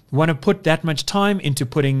want to put that much time into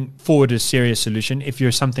putting forward a serious solution. If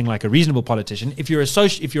you're something like a reasonable politician, if you're a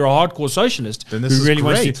hardcore socialist who really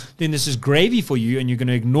wants to, then this is gravy for you, and you're going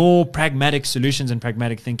to ignore pragmatic solutions and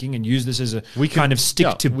pragmatic thinking and use this as a kind of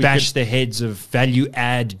stick to bash the heads of value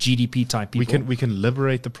add GDP type people. We can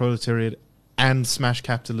liberate the proletariat and smash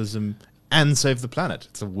capitalism and save the planet.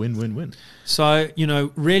 It's a win-win-win. So,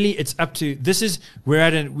 really it's up to, it's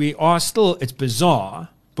bizarre,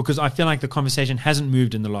 because I feel like the conversation hasn't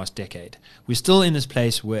moved in the last decade. We're still in this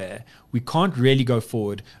place where we can't really go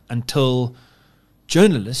forward until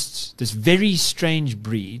journalists, this very strange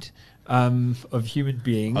breed of human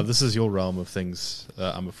being... this is your realm of things,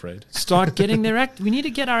 I'm afraid. ...start getting their act... We need to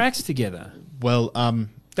get our acts together. Well,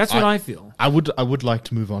 that's what I feel. I would like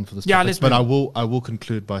to move on for this topic, but I will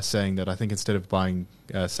conclude by saying that I think instead of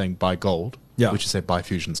saying buy gold, we should say buy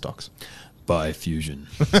fusion stocks. Buy Fusion.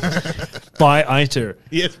 Buy ITER.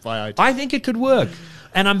 Yes, buy ITER. I think it could work.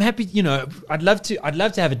 And I'm happy, I'd love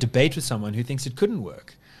to have a debate with someone who thinks it couldn't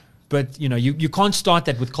work. But, you can't start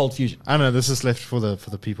that with cold fusion. I know, this is left for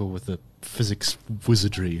the people with the physics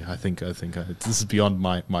wizardry. I think this is beyond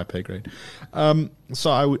my pay grade.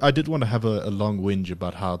 So I did want to have a long whinge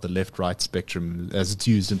about how the left-right spectrum, as it's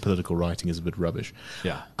used in political writing, is a bit rubbish.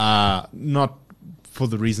 Yeah. Not for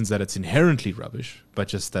the reasons that it's inherently rubbish, but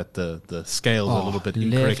just that the scales are a little bit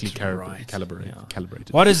incorrectly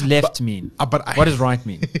calibrated. What does left mean? What does right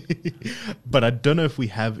mean? But I don't know if we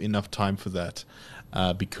have enough time for that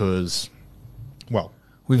because, well...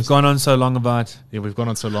 We've gone on so long about... Yeah, we've gone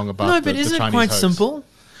on so long about No, but isn't it quite simple?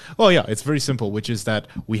 Well, yeah, it's very simple, which is that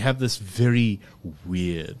we have this very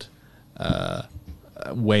weird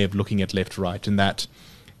way of looking at left-right, in that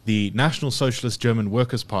the National Socialist German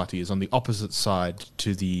Workers' Party is on the opposite side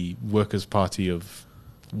to the Workers' Party of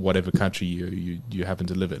whatever country you happen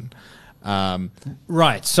to live in.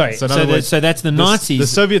 Right, sorry. So that's the Nazis. The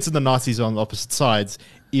Soviets and the Nazis are on the opposite sides,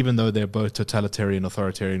 even though they're both totalitarian,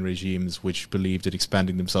 authoritarian regimes which believed in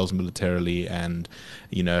expanding themselves militarily and,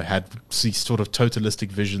 had these sort of totalistic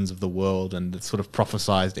visions of the world and sort of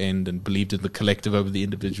prophesized end and believed in the collective over the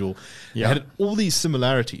individual. Yeah. They had all these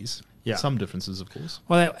similarities. Yeah. Some differences, of course.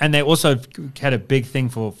 Well, and they also had a big thing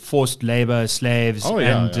for forced labor, slaves,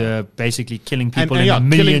 basically killing people in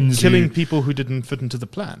millions. Killing people who didn't fit into the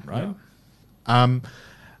plan, right? Yeah.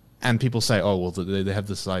 And people say, they have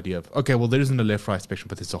this idea of, there isn't a left-right spectrum,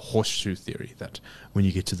 but there's a horseshoe theory that when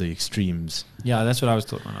you get to the extremes... Yeah, that's what I was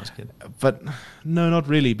taught when I was a kid. But no, not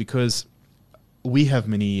really, because we have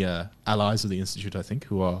many allies of the Institute, I think,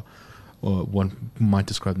 who are, or one might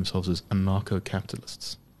describe themselves as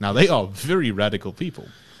anarcho-capitalists. Now, they are very radical people.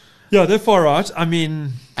 Yeah, they're far out. I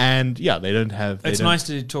mean... And, they don't have... It's nice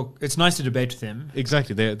to talk... It's nice to debate with them.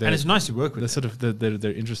 Exactly. And it's nice to work with them.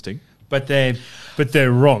 They're interesting. But they're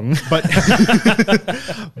wrong.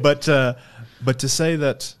 But to say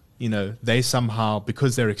that, they somehow,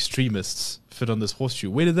 because they're extremists, fit on this horseshoe,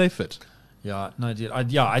 where do they fit? Yeah, no,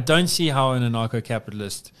 I don't see how an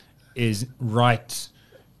anarcho-capitalist is right...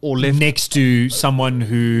 or left next to someone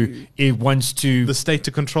who wants to... the state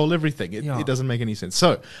to control everything. It doesn't make any sense.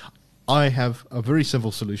 So, I have a very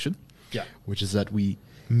simple solution, which is that we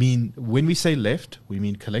mean, when we say left, we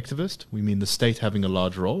mean collectivist, we mean the state having a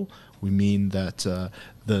large role, we mean that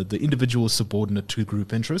the individual is subordinate to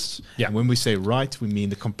group interests. Yeah. And when we say right, we mean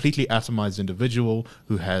the completely atomized individual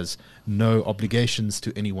who has no obligations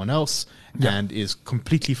to anyone else and is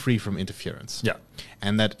completely free from interference. Yeah.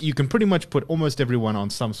 And that you can pretty much put almost everyone on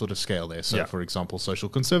some sort of scale there. So, Yeah. for example, social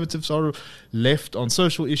conservatives are left on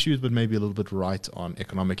social issues, but maybe a little bit right on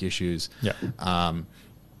economic issues. Yeah.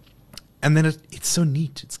 And then it's so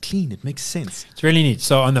neat. It's clean. It makes sense. It's really neat.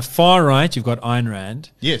 So on the far right, you've got Ayn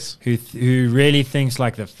Rand. Yes. Who really thinks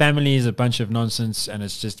like the family is a bunch of nonsense and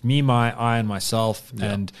it's just me, I, and myself,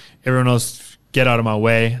 and everyone else get out of my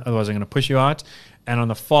way, otherwise I'm going to push you out. And on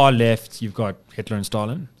the far left, you've got Hitler and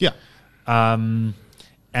Stalin. Yeah.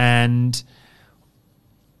 And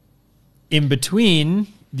in between,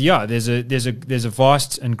 there's a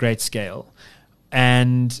vast and great scale.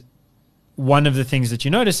 And one of the things that you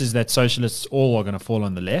notice is that socialists all are going to fall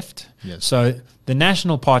on the left. Yes. So the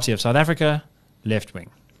National Party of South Africa, left wing.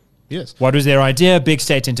 Yes. What was their idea? Big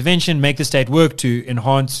state intervention, make the state work to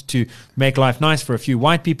enhance, to make life nice for a few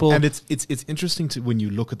white people. And it's interesting to when you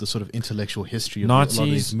look at the sort of intellectual history of a lot of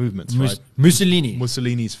these movements, right?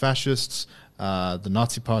 Mussolini's fascists, the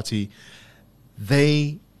Nazi Party,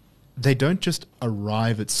 they don't just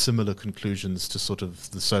arrive at similar conclusions to sort of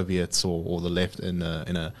the Soviets or the left in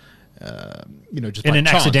a just in by an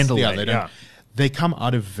chance. accidental way. They don't. They come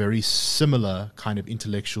out of very similar kind of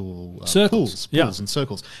intellectual circles, pools and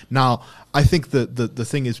circles. Now, I think the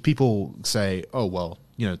thing is people say, oh, well,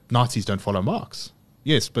 Nazis don't follow Marx.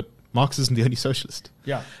 Yes, but Marx isn't the only socialist.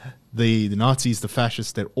 Yeah. The Nazis, the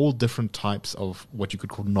fascists, they're all different types of what you could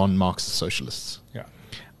call non-Marxist socialists. Yeah.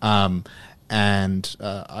 And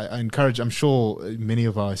I encourage, I'm sure many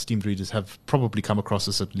of our esteemed readers have probably come across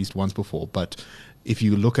this at least once before, but if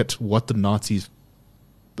you look at what the Nazis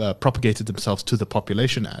propagated themselves to the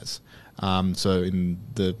population as, so in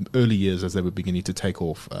the early years as they were beginning to take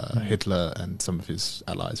off, Hitler and some of his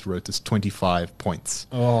allies wrote this 25 points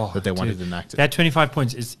that they wanted enacted. That 25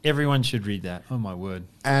 points is, everyone should read that. Oh my word.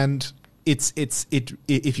 And it's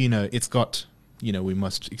got, we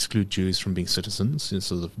must exclude Jews from being citizens,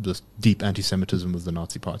 so the deep anti-Semitism of the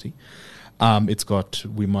Nazi Party. It's got,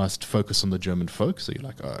 we must focus on the German folk. So you're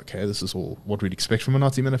like, oh, okay, this is all what we'd expect from a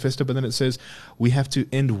Nazi manifesto. But then it says, we have to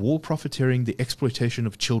end war profiteering, the exploitation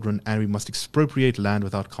of children, and we must expropriate land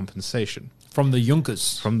without compensation. From the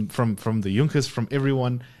Junkers. From the Junkers, from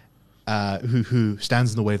everyone who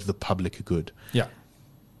stands in the way of the public good. Yeah.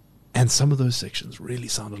 And some of those sections really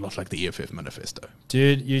sound a lot like the EFF manifesto.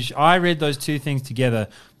 Dude, I read those two things together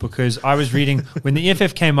because I was reading, when the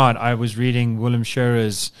EFF came out, I was reading Willem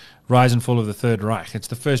Scherer's Rise and Fall of the Third Reich. It's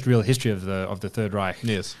the first real history of the Third Reich.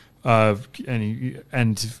 Yes.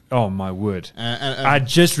 And oh my word. I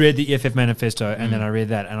just read the EFF manifesto and then I read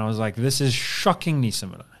that and I was like, this is shockingly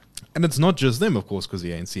similar. And it's not just them, of course, because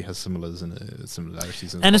the ANC has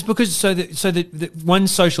similarities. And it's because the one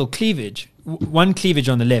social cleavage, one cleavage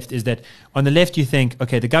on the left is that on the left you think,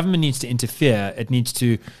 okay, the government needs to interfere. It needs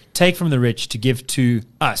to take from the rich to give to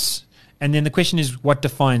us. And then the question is, what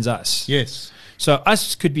defines us? Yes. So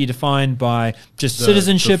us could be defined by just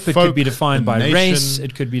citizenship. It could be defined by race.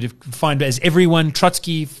 It could be defined as everyone.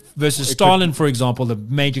 Trotsky versus Stalin, for example, the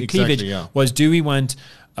major cleavage was: do we want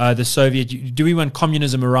the Soviet? Do we want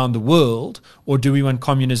communism around the world, or do we want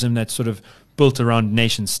communism that's sort of built around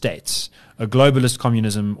nation states, a globalist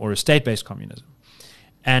communism or a state-based communism?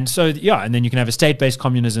 And so, and then you can have a state-based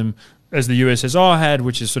communism, as the USSR had,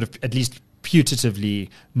 which is sort of at least putatively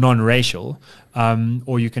non-racial,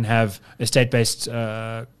 or you can have a state-based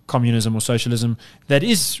communism or socialism that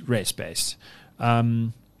is race-based.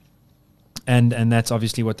 And that's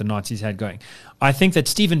obviously what the Nazis had going. I think that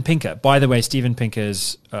Steven Pinker, by the way, Steven Pinker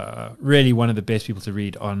is really one of the best people to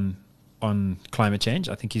read on climate change.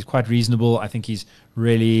 I think he's quite reasonable. I think he's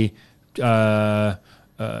really...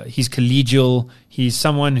 he's collegial. He's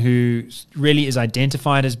someone who really is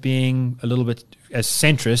identified as being a little bit as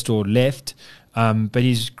centrist or left, but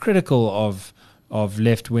he's critical of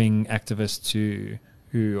left-wing activists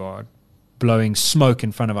who are blowing smoke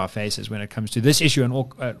in front of our faces when it comes to this issue and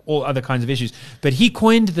all other kinds of issues. But he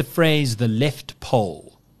coined the phrase "the left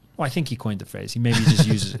pole." Well, I think he coined the phrase. He maybe just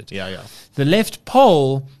uses it. Yeah. The left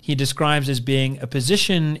pole he describes as being a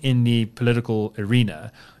position in the political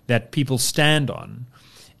arena that people stand on.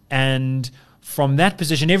 And from that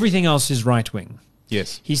position, everything else is right wing.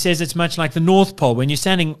 Yes. He says it's much like the North Pole. When you're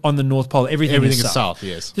standing on the North Pole, everything is south.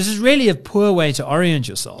 Yes. This is really a poor way to orient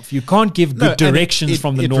yourself. You can't give good directions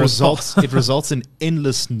from the North Pole. It results in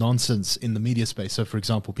endless nonsense in the media space. So, for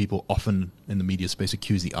example, people often in the media space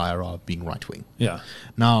accuse the IRA of being right wing. Yeah.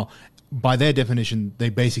 Now, by their definition, they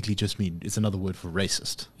basically just mean it's another word for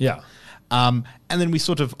racist. Yeah. And then we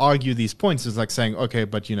sort of argue these points as like saying, okay,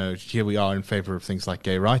 but here we are in favor of things like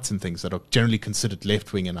gay rights and things that are generally considered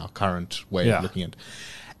left wing in our current way of looking at,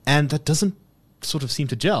 and that doesn't sort of seem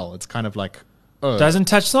to gel. It's kind of like doesn't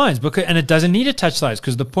touch sides and it doesn't need to touch sides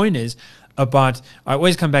because the point is about. I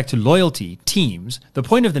always come back to loyalty teams. The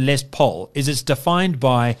point of the left pole is it's defined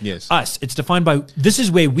by us. It's defined by this is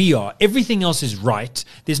where we are. Everything else is right.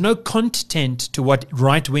 There's no content to what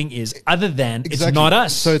right wing is other than it's not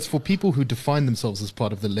us. So it's for people who define themselves as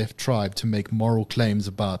part of the left tribe to make moral claims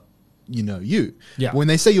about you. Yeah. When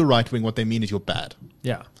they say you're right wing, what they mean is you're bad.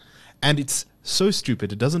 Yeah. And it's so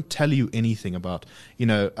stupid. It doesn't tell you anything about,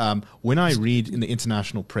 when I read in the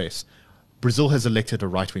international press, Brazil has elected a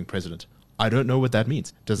right-wing president. I don't know what that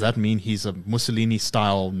means. Does that mean he's a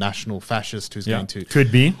Mussolini-style national fascist who's going to...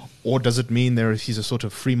 Could be. Or does it mean he's a sort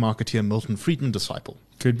of free marketeer Milton Friedman disciple?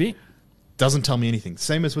 Could be. Doesn't tell me anything.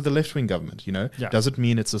 Same as with the left-wing government, Does it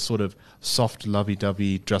mean it's a sort of soft,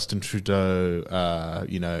 lovey-dovey Justin Trudeau,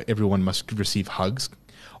 everyone must receive hugs?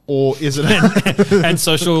 Or is it and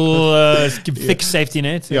social thick safety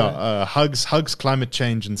net? Hugs, climate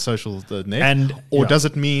change, and social net. Or does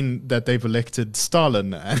it mean that they've elected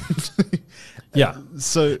Stalin?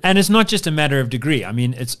 So and it's not just a matter of degree. I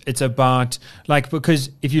mean, it's about because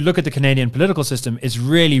if you look at the Canadian political system, it's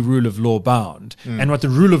really rule of law bound. And what the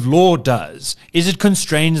rule of law does is it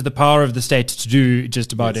constrains the power of the state to do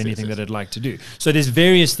just about anything that it'd like to do. So there's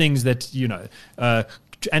various things that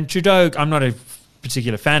and Trudeau. I'm not a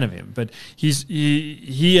particular fan of him, but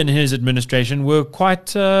he and his administration were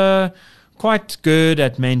quite good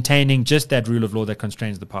at maintaining just that rule of law that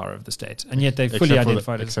constrains the power of the state, and yet they fully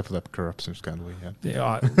identified it. Except for that corruption scandal we had.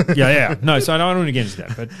 Yeah. No, so I don't want to get into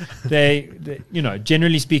that, but they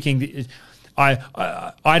generally speaking, I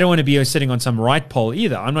don't want to be sitting on some right pole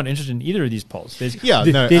either. I'm not interested in either of these poles. There's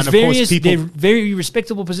very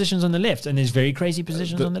respectable positions on the left, and there's very crazy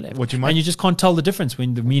positions on the left. And you just can't tell the difference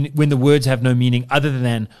when the words have no meaning other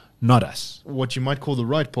than not us. What you might call the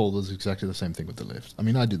right pole is exactly the same thing with the left. I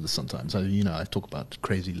mean, I do this sometimes. I talk about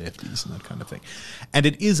crazy lefties and that kind of thing, and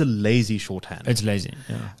it is a lazy shorthand. It's lazy,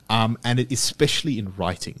 and especially in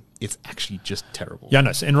writing, it's actually just terrible. Yeah,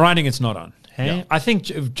 no. So in writing, it's not on. Hey? Yeah. I think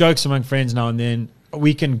jokes among friends now and then,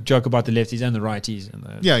 we can joke about the lefties and the righties and the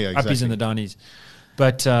uppies and the downies.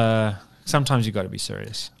 But sometimes you got to be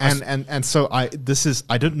serious. And so I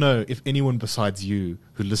don't know if anyone besides you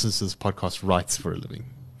who listens to this podcast writes for a living.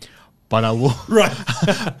 But I will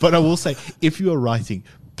but I will say, if you are writing,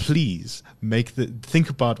 please think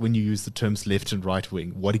about when you use the terms left and right wing,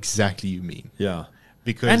 what exactly you mean. Yeah.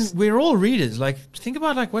 Because and we're all readers. Think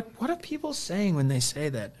about what are people saying when they say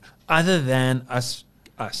that, other than us.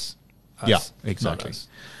 Yeah, exactly.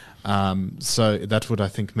 So that would, I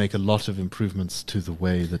think, make a lot of improvements to the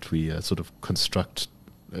way that we sort of construct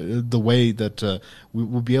the way that we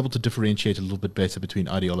will be able to differentiate a little bit better between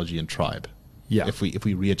ideology and tribe. Yeah, if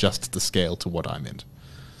we readjust the scale to what I meant.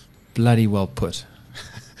 Bloody well put.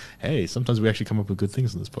 Hey, sometimes we actually come up with good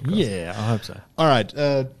things in this podcast. Yeah, I hope so. All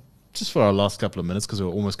right. Just for our last couple of minutes, because we're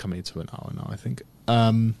almost coming to an hour now, I think.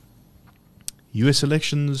 U.S.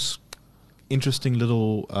 elections, interesting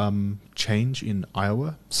little change in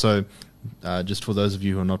Iowa. So just for those of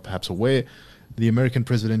you who are not perhaps aware, the American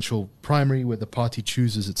presidential primary, where the party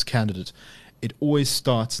chooses its candidate, it always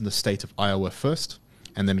starts in the state of Iowa first,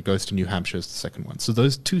 and then it goes to New Hampshire as the second one. So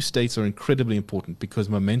those two states are incredibly important because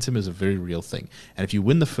momentum is a very real thing. And if you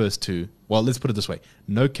win the first two, well, let's put it this way.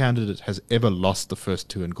 No candidate has ever lost the first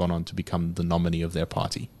two and gone on to become the nominee of their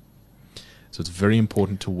party. So it's very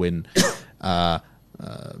important to win. There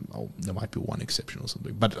might be one exception or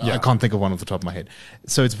something, but I can't think of one off the top of my head.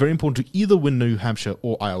 So it's very important to either win New Hampshire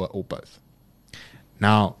or Iowa or both.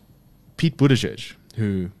 Now, Pete Buttigieg,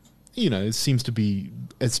 who seems to be,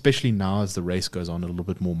 especially now as the race goes on, a little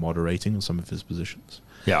bit more moderating on some of his positions.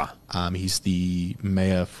 Yeah. He's the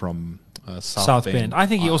mayor from South Bend. I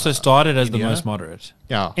think he also started as the most moderate.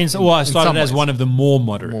 Yeah. Started as one of the more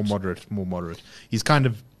moderate. More moderate. He's kind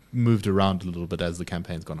of moved around a little bit as the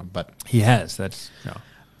campaign's gone on, but he has.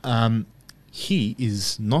 He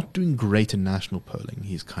is not doing great in national polling.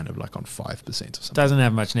 He's kind of like on 5% or something. Doesn't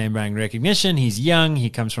have much name brand recognition. He's young. He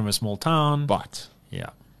comes from a small town. But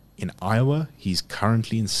in Iowa, he's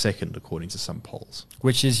currently in second, according to some polls.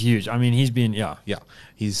 Which is huge. I mean, he's been, Yeah.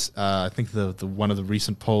 He's, I think the one of the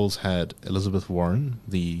recent polls had Elizabeth Warren,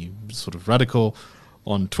 the sort of radical,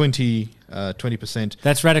 on 20%.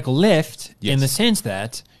 That's radical left in the sense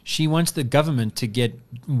that she wants the government to get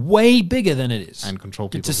way bigger than it is. And control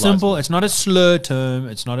people's lives. It's a simple, it's not a slur term.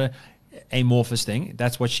 It's not a amorphous thing.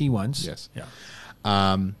 That's what she wants. Yes.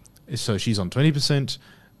 Yeah. So she's on 20%,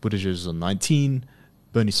 Buttigieg is on 19%,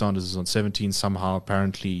 Bernie Sanders is on 17%. Somehow,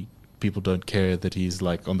 apparently, people don't care that he's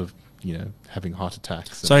like on the, having heart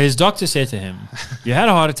attacks. So his doctor said to him, you had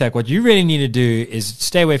a heart attack. What you really need to do is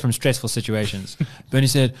stay away from stressful situations. Bernie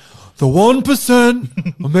said, the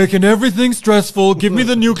 1% are making everything stressful. Give me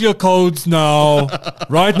the nuclear codes now,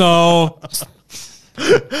 right now.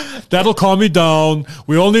 That'll calm me down.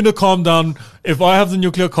 We all need to calm down. If I have the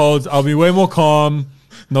nuclear codes, I'll be way more calm.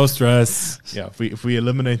 No stress. Yeah, if we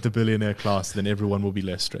eliminate the billionaire class, then everyone will be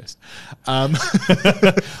less stressed.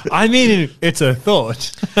 I mean, it's a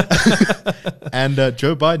thought. And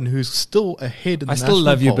Joe Biden, who's still ahead in the I still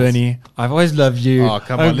love you, polls. Bernie. I've always loved you. Oh,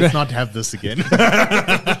 come on, let's not have this again.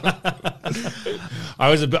 I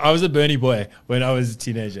was a Bernie boy when I was a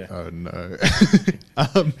teenager. Oh no.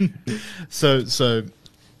 So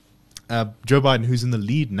Joe Biden, who's in the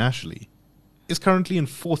lead nationally, is currently in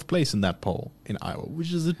 4th place in that poll in Iowa,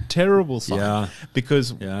 which is a terrible sign. Yeah.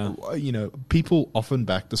 Because Yeah. people often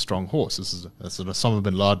back the strong horse. This is a sort of Osama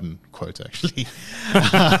bin Laden quote, actually.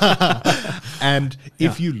 And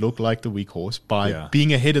if you look like the weak horse by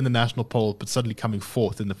being ahead in the national poll, but suddenly coming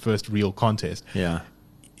 4th in the first real contest, Yeah.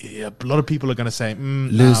 a lot of people are going to say,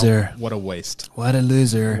 Loser. now, what a waste. What a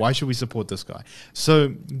loser. Why should we support this guy?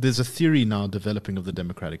 So there's a theory now developing of the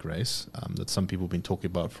Democratic race that some people have been talking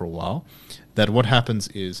about for a while, that what happens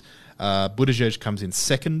is Buttigieg comes in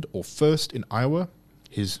 2nd or 1st in Iowa.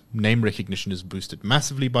 His name recognition is boosted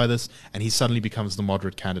massively by this, and he suddenly becomes the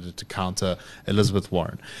moderate candidate to counter Elizabeth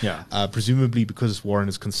Warren. Yeah. Presumably because Warren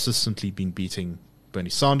has consistently been beating Bernie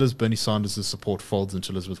Sanders. Bernie Sanders' support folds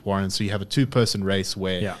into Elizabeth Warren. So you have a 2-person race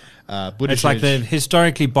where Buttigieg... It's like the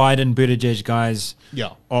historically Biden, Buttigieg guys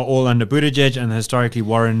are all under Buttigieg, and the historically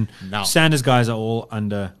Warren, Sanders guys are all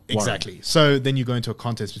under Warren. Exactly. So then you go into a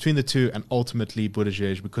contest between the two, and ultimately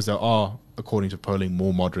Buttigieg, because there are, according to polling,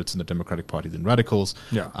 more moderates in the Democratic Party than radicals,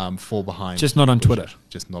 fall behind. Just not on Twitter.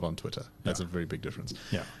 Just not on Twitter. That's a very big difference.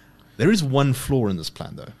 Yeah. There is one flaw in this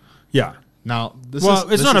plan, though. Yeah. Now, it's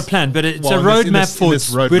not a plan, but it's a roadmap for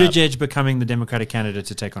Buttigieg becoming the Democratic candidate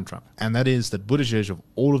to take on Trump. And that is that Buttigieg, of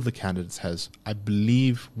all of the candidates, has, I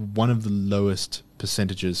believe, one of the lowest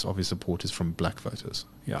percentages of his support is from black voters,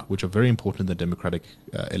 which are very important in the Democratic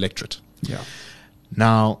electorate. Yeah.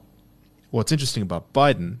 Now, what's interesting about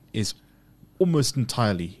Biden is almost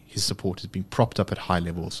entirely his support is being propped up at high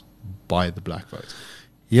levels by the black vote.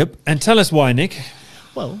 Yep. And tell us why, Nick.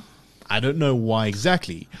 Well, I don't know why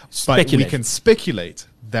exactly, Speculate. but we can speculate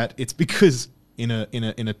that it's because in a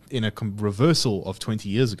reversal of 20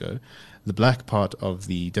 years ago, the black part of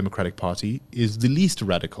the Democratic Party is the least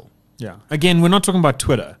radical. Yeah. Again, we're not talking about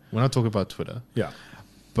Twitter. We're not talking about Twitter. Yeah.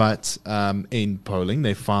 But in polling,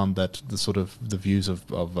 they found that the views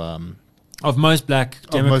of most black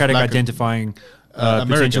Democratic black identifying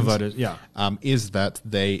potential voters, is that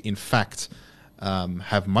they in fact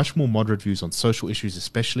have much more moderate views on social issues,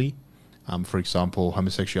 especially. For example,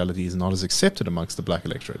 homosexuality is not as accepted amongst the black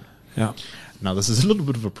electorate. Yeah. Now, this is a little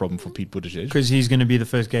bit of a problem for Pete Buttigieg. Because he's going to be the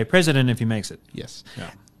first gay president if he makes it. Yes.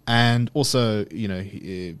 Yeah. And also,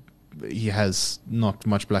 he has not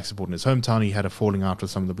much black support in his hometown. He had a falling out with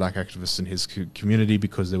some of the black activists in his community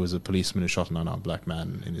because there was a policeman who shot an unarmed black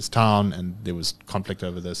man in his town, and there was conflict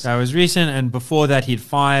over this. That was recent, and before that, he'd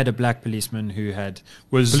fired a black policeman who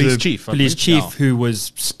was police chief who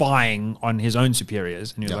was spying on his own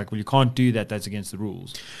superiors, and he was like, "Well, you can't do that. That's against the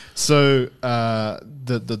rules." So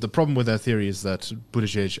the problem with that theory is that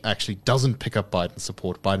Buttigieg actually doesn't pick up Biden's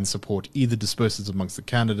support. Biden's support either disperses amongst the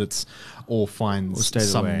candidates or finds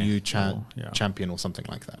some new champion or something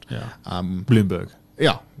like that. Yeah. Bloomberg.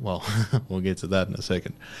 Yeah. Well, we'll get to that in a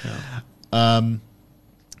second. Yeah.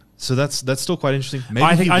 So that's still quite interesting.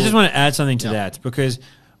 Maybe I just want to add something to that because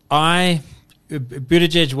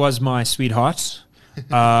Buttigieg was my sweetheart.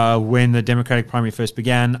 When the Democratic primary first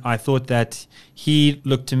began, I thought that he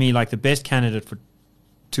looked to me like the best candidate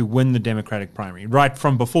to win the Democratic primary, right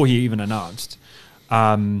from before he even announced.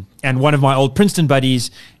 And one of my old Princeton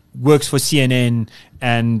buddies works for CNN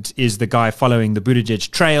and is the guy following the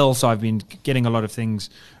Buttigieg trail. So I've been getting a lot of things,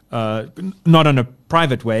 not in a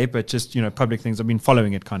private way, but just public things. I've been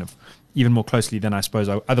following it kind of even more closely than I suppose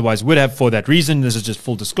I otherwise would have for that reason. This is just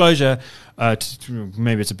full disclosure.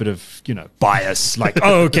 Maybe it's a bit of, bias, like,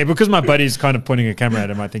 oh, okay, because my buddy's kind of pointing a camera at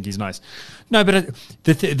him, I think he's nice. No, but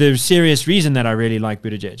the serious reason that I really like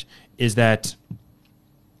Buttigieg is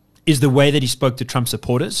the way that he spoke to Trump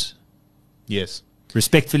supporters. Yes.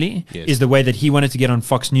 respectfully, Yes. is the way that he wanted to get on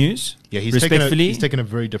Fox News. Yeah, he's respectfully. taken a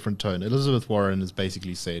very different tone. Elizabeth Warren has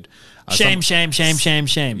basically said, Shame.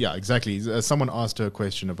 Yeah, exactly. Someone asked her a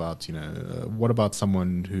question about, what about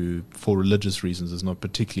someone who, for religious reasons, is not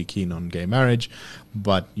particularly keen on gay marriage,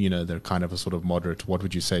 but, they're kind of a sort of moderate. What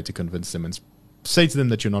would you say to convince them and say to them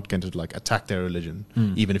that you're not going to like attack their religion,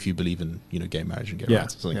 even if you believe in, gay marriage and gay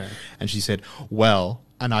rights or something? Yeah. And she said, well,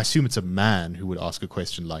 and I assume it's a man who would ask a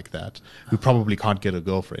question like that, who probably can't get a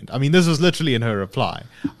girlfriend. I mean, this was literally in her reply.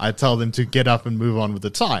 I tell them to get up and move on with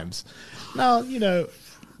the times. Now,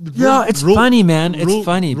 It's funny, man. It's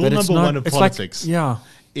funny, rule but it's number not. one of it's politics like,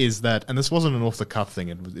 is that, and this wasn't an off-the-cuff thing.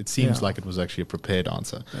 It seems like it was actually a prepared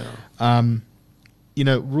answer.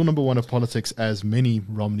 Rule number one of politics, as many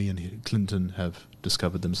Romney and Clinton have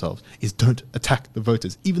discovered themselves, is don't attack the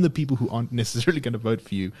voters, even the people who aren't necessarily going to vote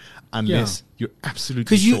for you, unless you're absolutely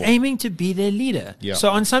because sure. you're aiming to be their leader. Yeah. So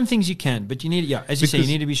on some things you can, but you need, as you say, you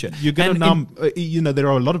need to be sure. You're going to there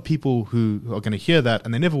are a lot of people who are going to hear that,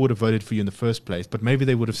 and they never would have voted for you in the first place, but maybe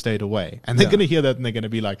they would have stayed away, and they're going to hear that, and they're going to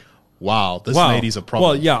be like, wow, this lady's a problem.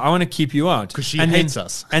 Well, yeah, I want to keep you out. Because she hates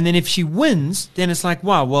us. And then if she wins, then it's like,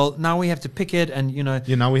 wow, well, now we have to pick it and,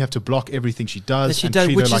 now we have to block everything she does and treat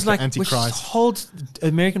her which like is the like, Antichrist. which holds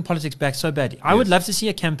American politics back so badly. I would love to see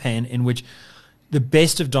a campaign in which the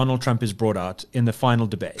best of Donald Trump is brought out in the final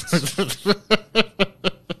debates.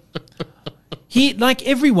 He, like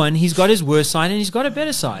everyone, he's got his worst side and he's got a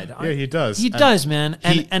better side. Yeah, he does. He does, man.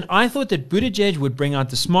 And I thought that Buttigieg would bring out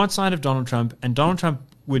the smart side of Donald Trump, and Donald Trump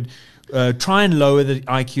would try and lower the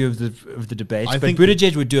IQ of the debates. But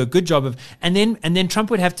Buttigieg would do a good job of, and then Trump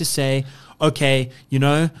would have to say, okay,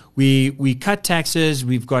 we cut taxes,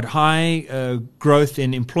 we've got high growth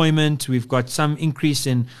in employment, we've got some increase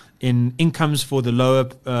in incomes for the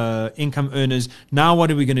lower income earners. Now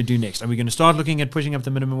what are we going to do next? Are we going to start looking at pushing up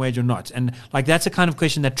the minimum wage or not? And like that's a kind of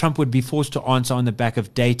question that Trump would be forced to answer on the back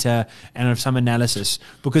of data and of some analysis,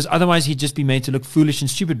 because otherwise he'd just be made to look foolish and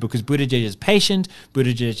stupid, because Buttigieg is patient,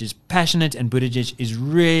 Buttigieg is passionate, and Buttigieg is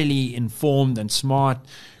really informed and smart,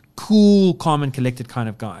 cool, calm and collected kind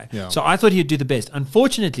of guy. Yeah. So I thought he'd do the best.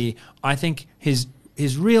 Unfortunately, I think his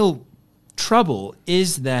real trouble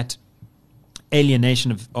is that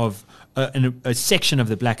alienation of a section of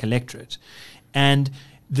the black electorate. And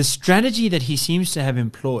the strategy that he seems to have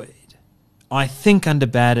employed, I think under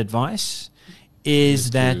bad advice,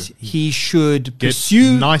 is that he should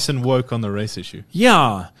pursue... nice and woke on the race issue.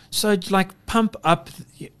 Yeah. So like pump up,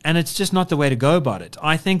 and it's just not the way to go about it.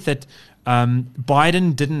 I think that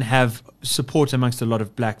Biden didn't have support amongst a lot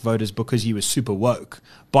of black voters because he was super woke.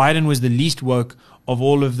 Biden was the least woke of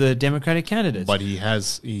all of the Democratic candidates. But he's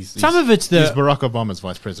Barack Obama's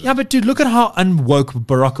vice president. Yeah, but dude, look at how unwoke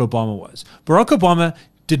Barack Obama was. Barack Obama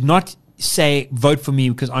did not say, vote for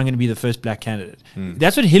me because I'm going to be the first black candidate.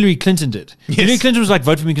 That's what Hillary Clinton did. Yes. Hillary Clinton was like,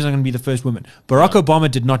 vote for me because I'm going to be the first woman. Barack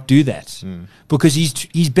Obama did not do that because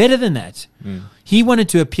he's better than that. He wanted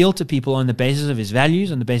to appeal to people on the basis of his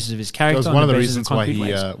values, on the basis of his character. That was one of the basis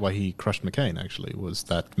reasons why he crushed McCain, actually, was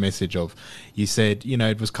that message of, he said,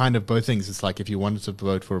 it was kind of both things. It's like if you wanted to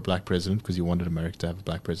vote for a black president because you wanted America to have a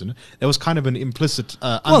black president, there was kind of an implicit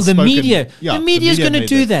the media is going to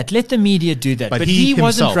do that. Let the media do that. But he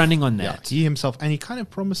wasn't running on that. He himself, and he kind of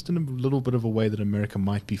promised in a little bit of a way that America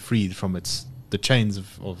might be freed from the chains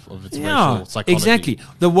of its racial psychology. Exactly.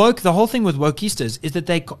 The whole thing with wokeistas is that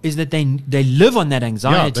they live on that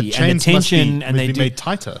anxiety and the tension, and they be made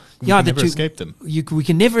tighter. We can never escape them. We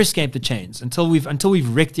can never escape the chains until we've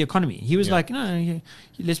wrecked the economy. He was like, no,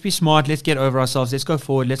 let's be smart, let's get over ourselves, let's go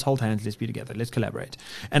forward, let's hold hands, let's be together, let's collaborate.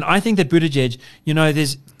 And I think that Buttigieg,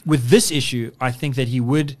 with this issue, I think that he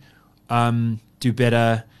would do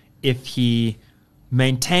better if he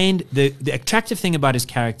maintained the attractive thing about his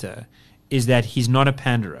character is that he's not a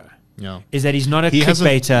panderer. Yeah. Is that he's not a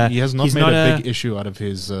clickbaiter. He has not made a big issue out of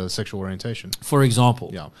his sexual orientation. For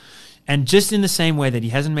example. Yeah. And just in the same way that he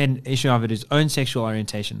hasn't made an issue of his own sexual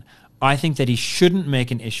orientation, I think that he shouldn't make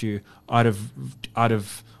an issue out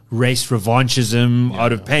of race revanchism,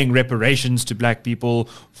 out of paying reparations to black people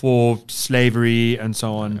for slavery and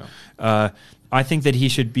so on. Yeah. I think that he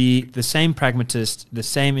should be the same pragmatist, the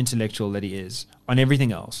same intellectual that he is on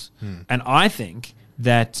everything else. And I think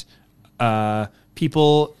that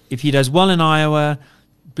people, if he does well in Iowa,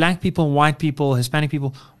 black people, white people, Hispanic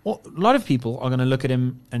people, a lot of people are going to look at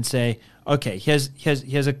him and say, okay, here's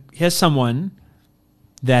someone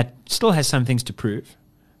that still has some things to prove,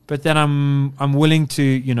 but then I'm willing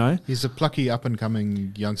to, he's a plucky up and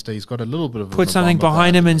coming youngster. He's got a little bit of put something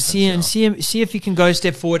behind him and see if he can go a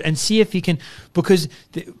step forward and see if he can, because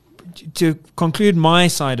to conclude my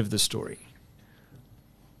side of the story,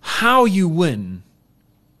 how you win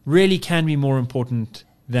really can be more important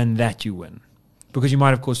than that you win. Because you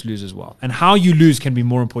might, of course, lose as well. And how you lose can be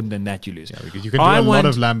more important than that you lose. Yeah, because you can do a lot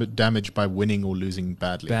of damage by winning or losing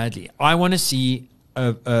badly. I want to see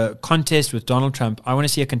a contest with Donald Trump. I want to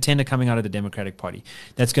see a contender coming out of the Democratic Party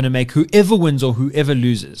that's going to make whoever wins or whoever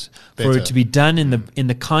loses for it to be done in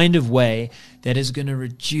the kind of way that is going to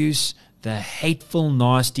reduce the hateful,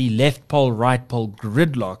 nasty left pole, right pole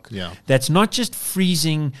gridlock that's not just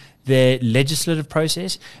freezing the legislative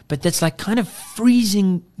process, but that's like kind of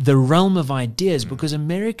freezing the realm of ideas because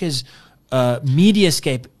America's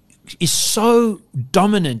mediascape is so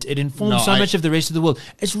dominant. It informs so much of the rest of the world.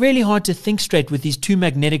 It's really hard to think straight with these two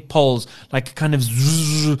magnetic poles, like kind of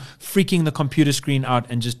freaking the computer screen out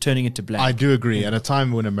and just turning it to black. I do agree. At a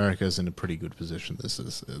time when America is in a pretty good position, this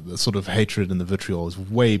is the sort of hatred and the vitriol is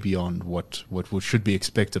way beyond what should be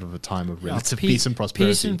expected of a time of relative peace and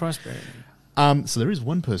prosperity. Peace and prosperity. So there is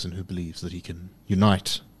one person who believes that he can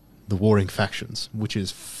unite the warring factions, which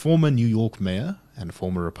is former New York mayor and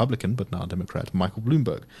former Republican, but now Democrat, Michael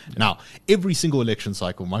Bloomberg. Yeah. Now, every single election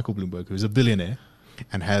cycle, Michael Bloomberg, who's a billionaire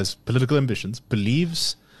and has political ambitions,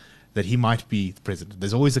 believes that he might be the president.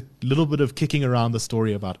 There's always a little bit of kicking around the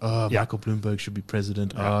story about, Michael Bloomberg should be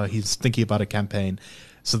president. He's thinking about a campaign.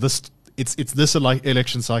 So it's this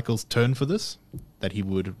election cycle's turn for this, that he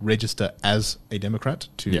would register as a Democrat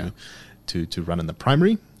to run in the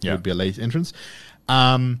primary. It would be a late entrance.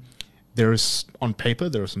 On paper,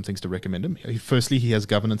 there are some things to recommend him. Firstly, he has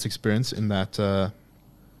governance experience in that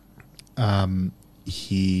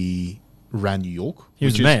he ran New York. He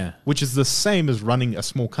was mayor. Which is the same as running a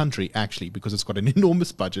small country, actually, because it's got an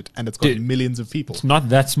enormous budget and it's got millions of people. It's not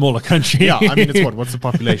that small a country. Yeah, I mean, it's what's the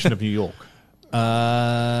population of New York?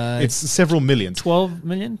 It's several millions. 12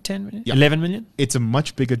 million? 10 million? Yeah. 11 million? It's a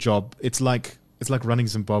much bigger job. It's like running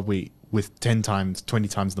Zimbabwe with 10 times, 20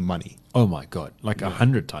 times the money. Oh my God. Like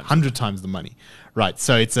 100 times. 100 times the money. Right.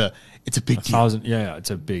 So it's a big deal. It's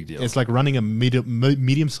a big deal. It's like running a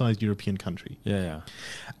medium-sized European country. Yeah.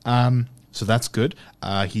 So that's good.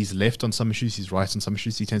 He's left on some issues. He's right on some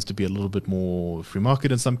issues. He tends to be a little bit more free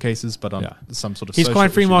market in some cases, but on some sort of he's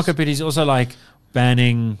quite free market, but he's also like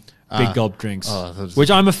banning big gulp drinks,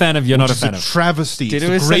 which I'm a fan of. You're not a fan of. Travesty. It's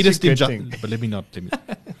the greatest injustice. But let me not.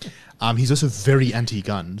 He's also very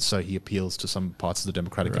anti-gun, so he appeals to some parts of the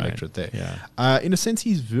Democratic electorate there. Yeah. In a sense,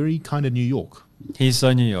 he's very kind of New York. He's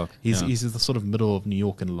so New York. He's the sort of middle of New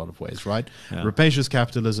York in a lot of ways, right? Yeah. Rapacious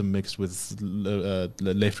capitalism mixed with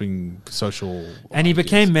left-wing social And he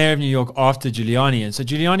became mayor of New York after Giuliani. And so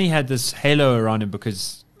Giuliani had this halo around him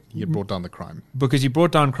because he brought down the crime. Because he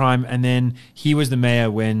brought down crime, and then he was the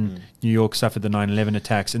mayor when New York suffered the 9/11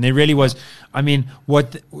 attacks. And there really was,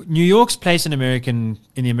 New York's place in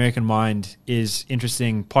the American mind is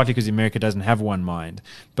interesting, partly because America doesn't have one mind.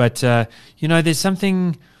 But, there's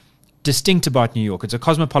something distinct about New York. It's a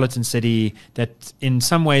cosmopolitan city that in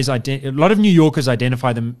some ways a lot of New Yorkers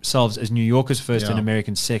identify themselves as New Yorkers first and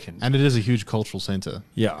Americans second. And it is a huge cultural center.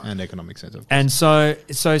 Yeah. And economic center. And so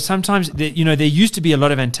sometimes there used to be a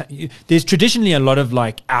lot of there's traditionally a lot of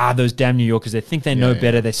those damn New Yorkers, they think they know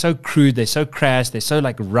better. They're so crude, they're so crass, they're so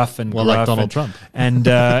like rough and gruff like Donald Trump and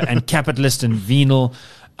capitalist and venal.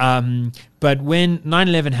 But when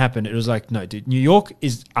 9/11 happened, it was like, no, dude, New York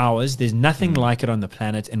is ours. There's nothing like it on the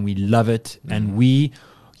planet, and we love it. And we,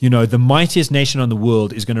 the mightiest nation on the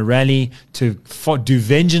world is going to rally to do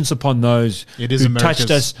vengeance upon those who touched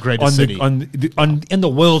us in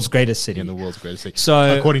the world's greatest city. In the world's greatest city.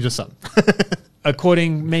 So, according to some.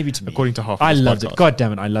 Maybe to me. According to half. I loved it. God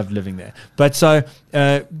damn it, I loved living there. But so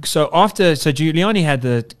Giuliani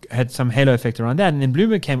had some halo effect around that, and then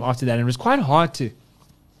Bloomberg came after that, and it was quite hard to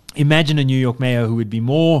imagine a New York mayor who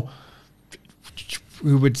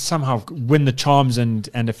would somehow win the charms and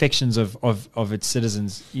affections of its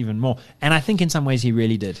citizens even more. And I think in some ways he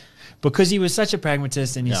really did, because he was such a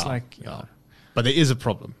pragmatist, and he's But there is a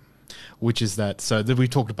problem, which is that we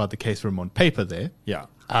talked about the case for him on paper there. Yeah.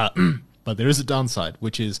 But there is a downside,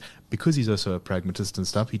 which is because he's also a pragmatist and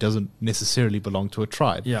stuff, he doesn't necessarily belong to a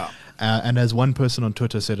tribe. Yeah. And as one person on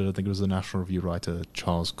Twitter said, I think it was the National Review writer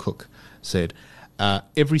Charles Cook said,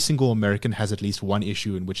 every single American has at least one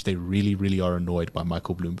issue in which they really, really are annoyed by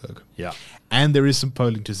Michael Bloomberg. Yeah. And there is some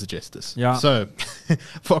polling to suggest this. Yeah. So,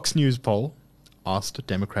 Fox News poll asked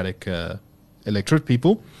Democratic electorate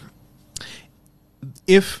people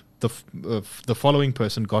if the following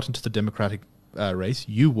person got into the Democratic race,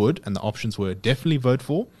 you would, and the options were definitely vote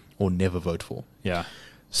for or never vote for. Yeah.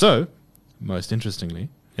 So, most interestingly,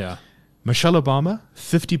 Michelle Obama,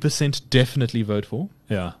 50% definitely vote for.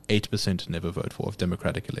 Yeah. 8% never vote for of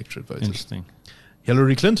Democratic electorate voters. Interesting.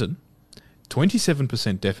 Hillary Clinton,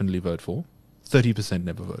 27% definitely vote for. 30%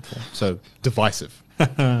 never vote for. So divisive.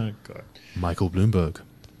 God. Michael Bloomberg.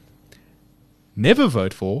 Never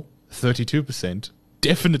vote for, 32%.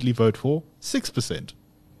 Definitely vote for, 6%.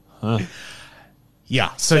 Huh.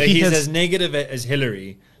 Yeah. So he he's has as negative as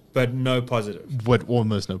Hillary, but no positive. but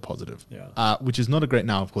almost no positive. Yeah. Which is not a great,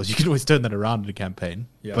 now of course you can always turn that around in a campaign,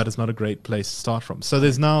 Yeah. but it's not a great place to start from. So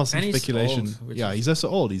there's now some And he's speculation. old, which Yeah, is- he's also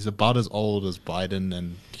old. He's about as old as Biden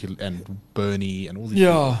and Bernie and all these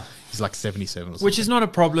Yeah. people. He's like 77 or something. Which is not a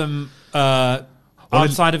problem Well,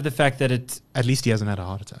 outside of the fact that it. At least he hasn't had a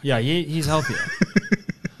heart attack. Yeah, he's healthier.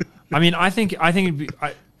 I mean, I think it'd be,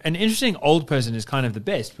 an interesting old person is kind of the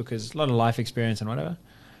best because a lot of life experience and whatever.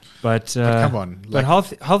 But come on, but like,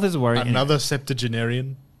 health is a worry. Another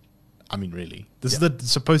septuagenarian. I mean, really, this is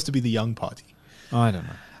supposed to be the young party. I don't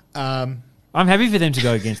know. Um, I'm happy for them to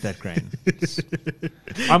go against that grain.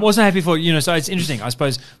 I'm also happy for, so it's interesting. I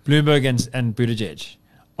suppose Bloomberg and Buttigieg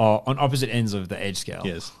are on opposite ends of the age scale.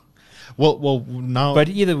 yes. Well, now, But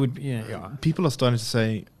either would, yeah. people are starting to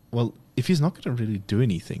say, well, if he's not going to really do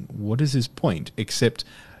anything, what is his point? Except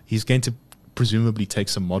he's going to presumably take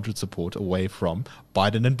some moderate support away from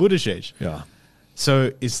Biden and Buttigieg. Yeah.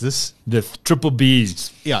 So is this, The triple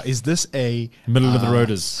Bs, is this a middle of the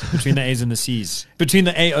roaders, between the A's and the C's, between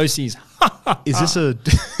the AOCs. is this a?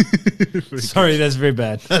 Sorry, that's very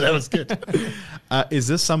bad. That was good. Is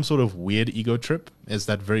this some sort of weird ego trip, as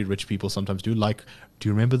that very rich people sometimes do? Like, do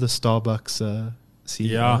you remember the Starbucks CEO?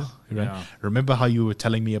 Yeah, Right? yeah. Remember how you were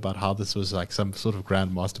telling me about how this was like some sort of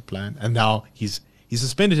grand master plan, and now he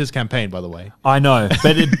suspended his campaign, by the way, I know,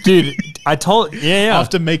 but dude, I told,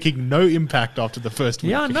 after making no impact after the first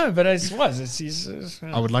week. yeah, no, but it was. It's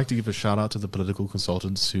I would like to give a shout out to the political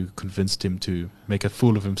consultants who convinced him to make a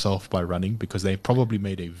fool of himself by running, because they probably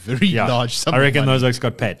made a very large sum I reckon of money. those folks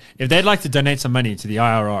got paid. If they'd like to donate some money to the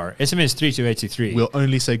IRR, SMS 32823. We'll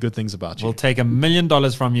only say good things about you. We'll take $1 million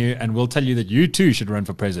from you, and we'll tell you that you too should run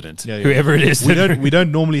for president. Yeah, yeah. Whoever it is. We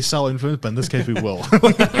don't normally sell influence, but in this case we will.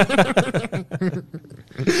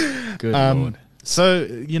 Good Lord. So,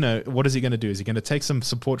 what is he going to do? Is he going to take some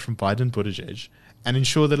support from Biden and Buttigieg and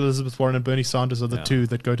ensure that Elizabeth Warren and Bernie Sanders are the two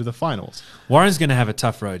that go to the finals? Warren's going to have a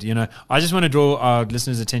tough road. I just want to draw our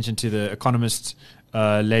listeners' attention to the Economist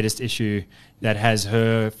latest issue that has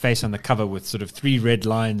her face on the cover with sort of 3 red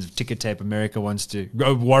lines of ticker tape.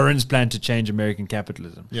 Warren's plan to change American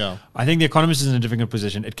capitalism. Yeah. I think the Economist is in a difficult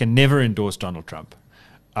position. It can never endorse Donald Trump.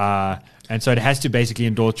 And so it has to basically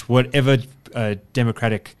endorse whatever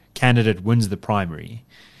Democratic candidate wins the primary.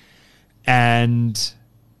 And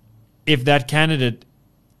if that candidate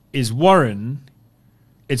is Warren,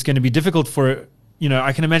 it's going to be difficult for,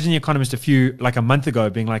 I can imagine The Economist a month ago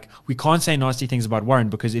being like, we can't say nasty things about Warren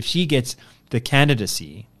because if she gets the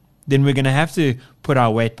candidacy, then we're going to have to put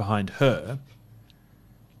our weight behind her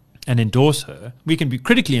and endorse her. We can be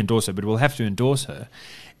critically endorse her, but we'll have to endorse her.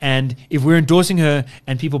 And if we're endorsing her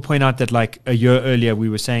and people point out that like a year earlier we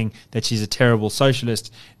were saying that she's a terrible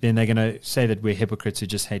socialist, then they're going to say that we're hypocrites who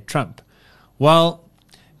just hate Trump. Well,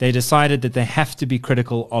 they decided that they have to be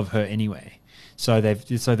critical of her anyway. So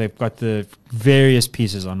they've got the various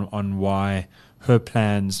pieces on why her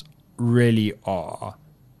plans really are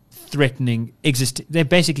threatening. They're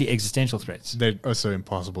basically existential threats. They're also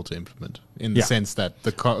impossible to implement in the Yeah. sense that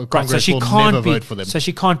the Right, Congress will never vote for them. So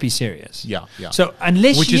she can't be serious. Yeah, yeah. So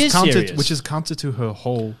unless which she is is counter, serious, which is counter to her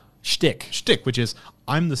whole shtick. shtick, which is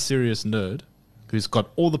I'm the serious nerd who's got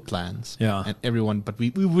all the plans. Yeah. And everyone, but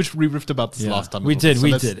we riffed about this last time. We did. So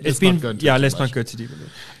let's It's not been go into yeah. it too Let's much. not go too deep into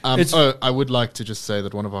it. It's- I would like to just say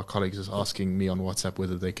that one of our colleagues is asking me on WhatsApp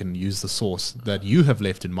whether they can use the sauce that you have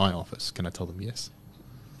left in my office. Can I tell them yes?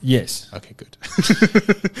 Yes. Okay, good.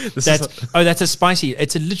 That's a spicy.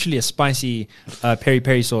 It's literally a spicy peri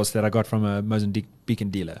peri sauce that I got from a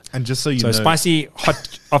Mozambican dealer. and just so you So know, spicy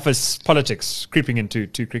hot office politics creeping into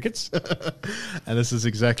 2 crickets. and this is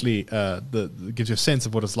exactly gives you a sense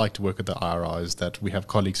of what it's like to work at the IRR. Is that we have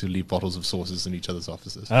colleagues who leave bottles of sauces in each other's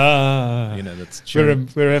offices. That's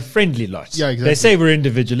We're a friendly lot. Yeah, exactly. They say we're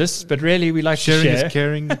individualists, but really we like sharing to share. is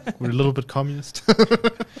caring. We're a little bit communist.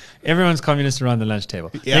 Everyone's communist around the lunch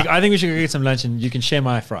table. Yeah. I think we should go get some lunch and you can share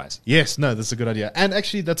my fries. Yes, no, that's a good idea. And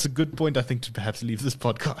actually, that's a good point, I think, to perhaps leave this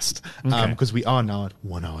podcast. Okay. Because we are now at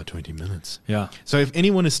 1 hour, 20 minutes. Yeah. So if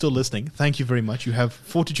anyone is still listening, thank you very much. You have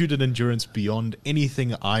fortitude and endurance beyond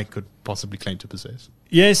anything I could possibly claim to possess.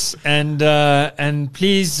 Yes, and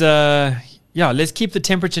please, let's keep the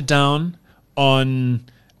temperature down on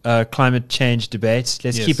climate change debates.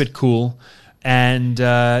 Let's Yes. keep it cool. And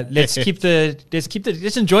let's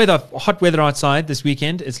enjoy the hot weather outside this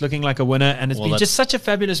weekend. It's looking like a winner, and it's been just such a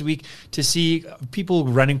fabulous week to see people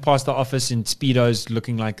running past the office in speedos,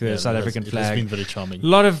 looking like the South African flag. It's been very charming. A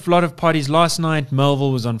lot of parties last night.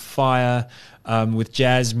 Melville was on fire with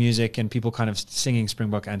jazz music and people kind of singing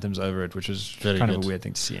Springbok anthems over it, which was very kind of a weird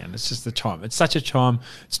thing to see. And it's just the charm. It's such a charm.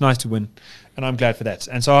 It's nice to win. And I'm glad for that.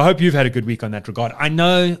 And so I hope you've had a good week on that regard. I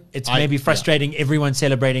know it's maybe frustrating, everyone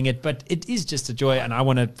celebrating it, but it is just a joy, and I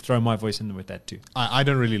want to throw my voice in with that too. I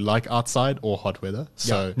don't really like outside or hot weather.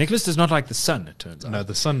 So Nicholas does not like the sun, it turns out. No,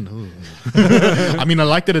 the sun. I mean, I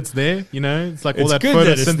like that it's there, It's like all that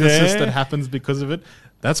photosynthesis that happens because of it.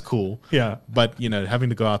 That's cool. Yeah. But, having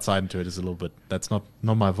to go outside into it is a little bit, that's not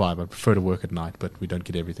my vibe. I prefer to work at night, but we don't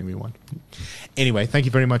get everything we want. Anyway, thank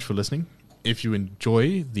you very much for listening. If you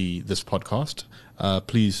enjoy this podcast,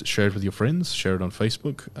 please share it with your friends. Share it on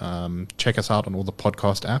Facebook. Check us out on all the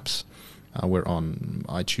podcast apps. We're on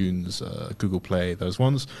iTunes, Google Play, those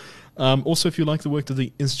ones. Also, if you like the work that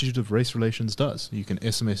the Institute of Race Relations does, you can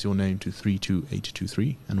SMS your name to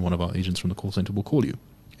 32823, and one of our agents from the call center will call you.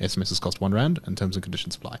 SMSs cost R1, and terms and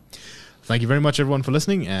conditions apply. Thank you very much, everyone, for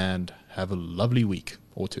listening, and have a lovely week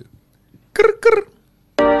or two.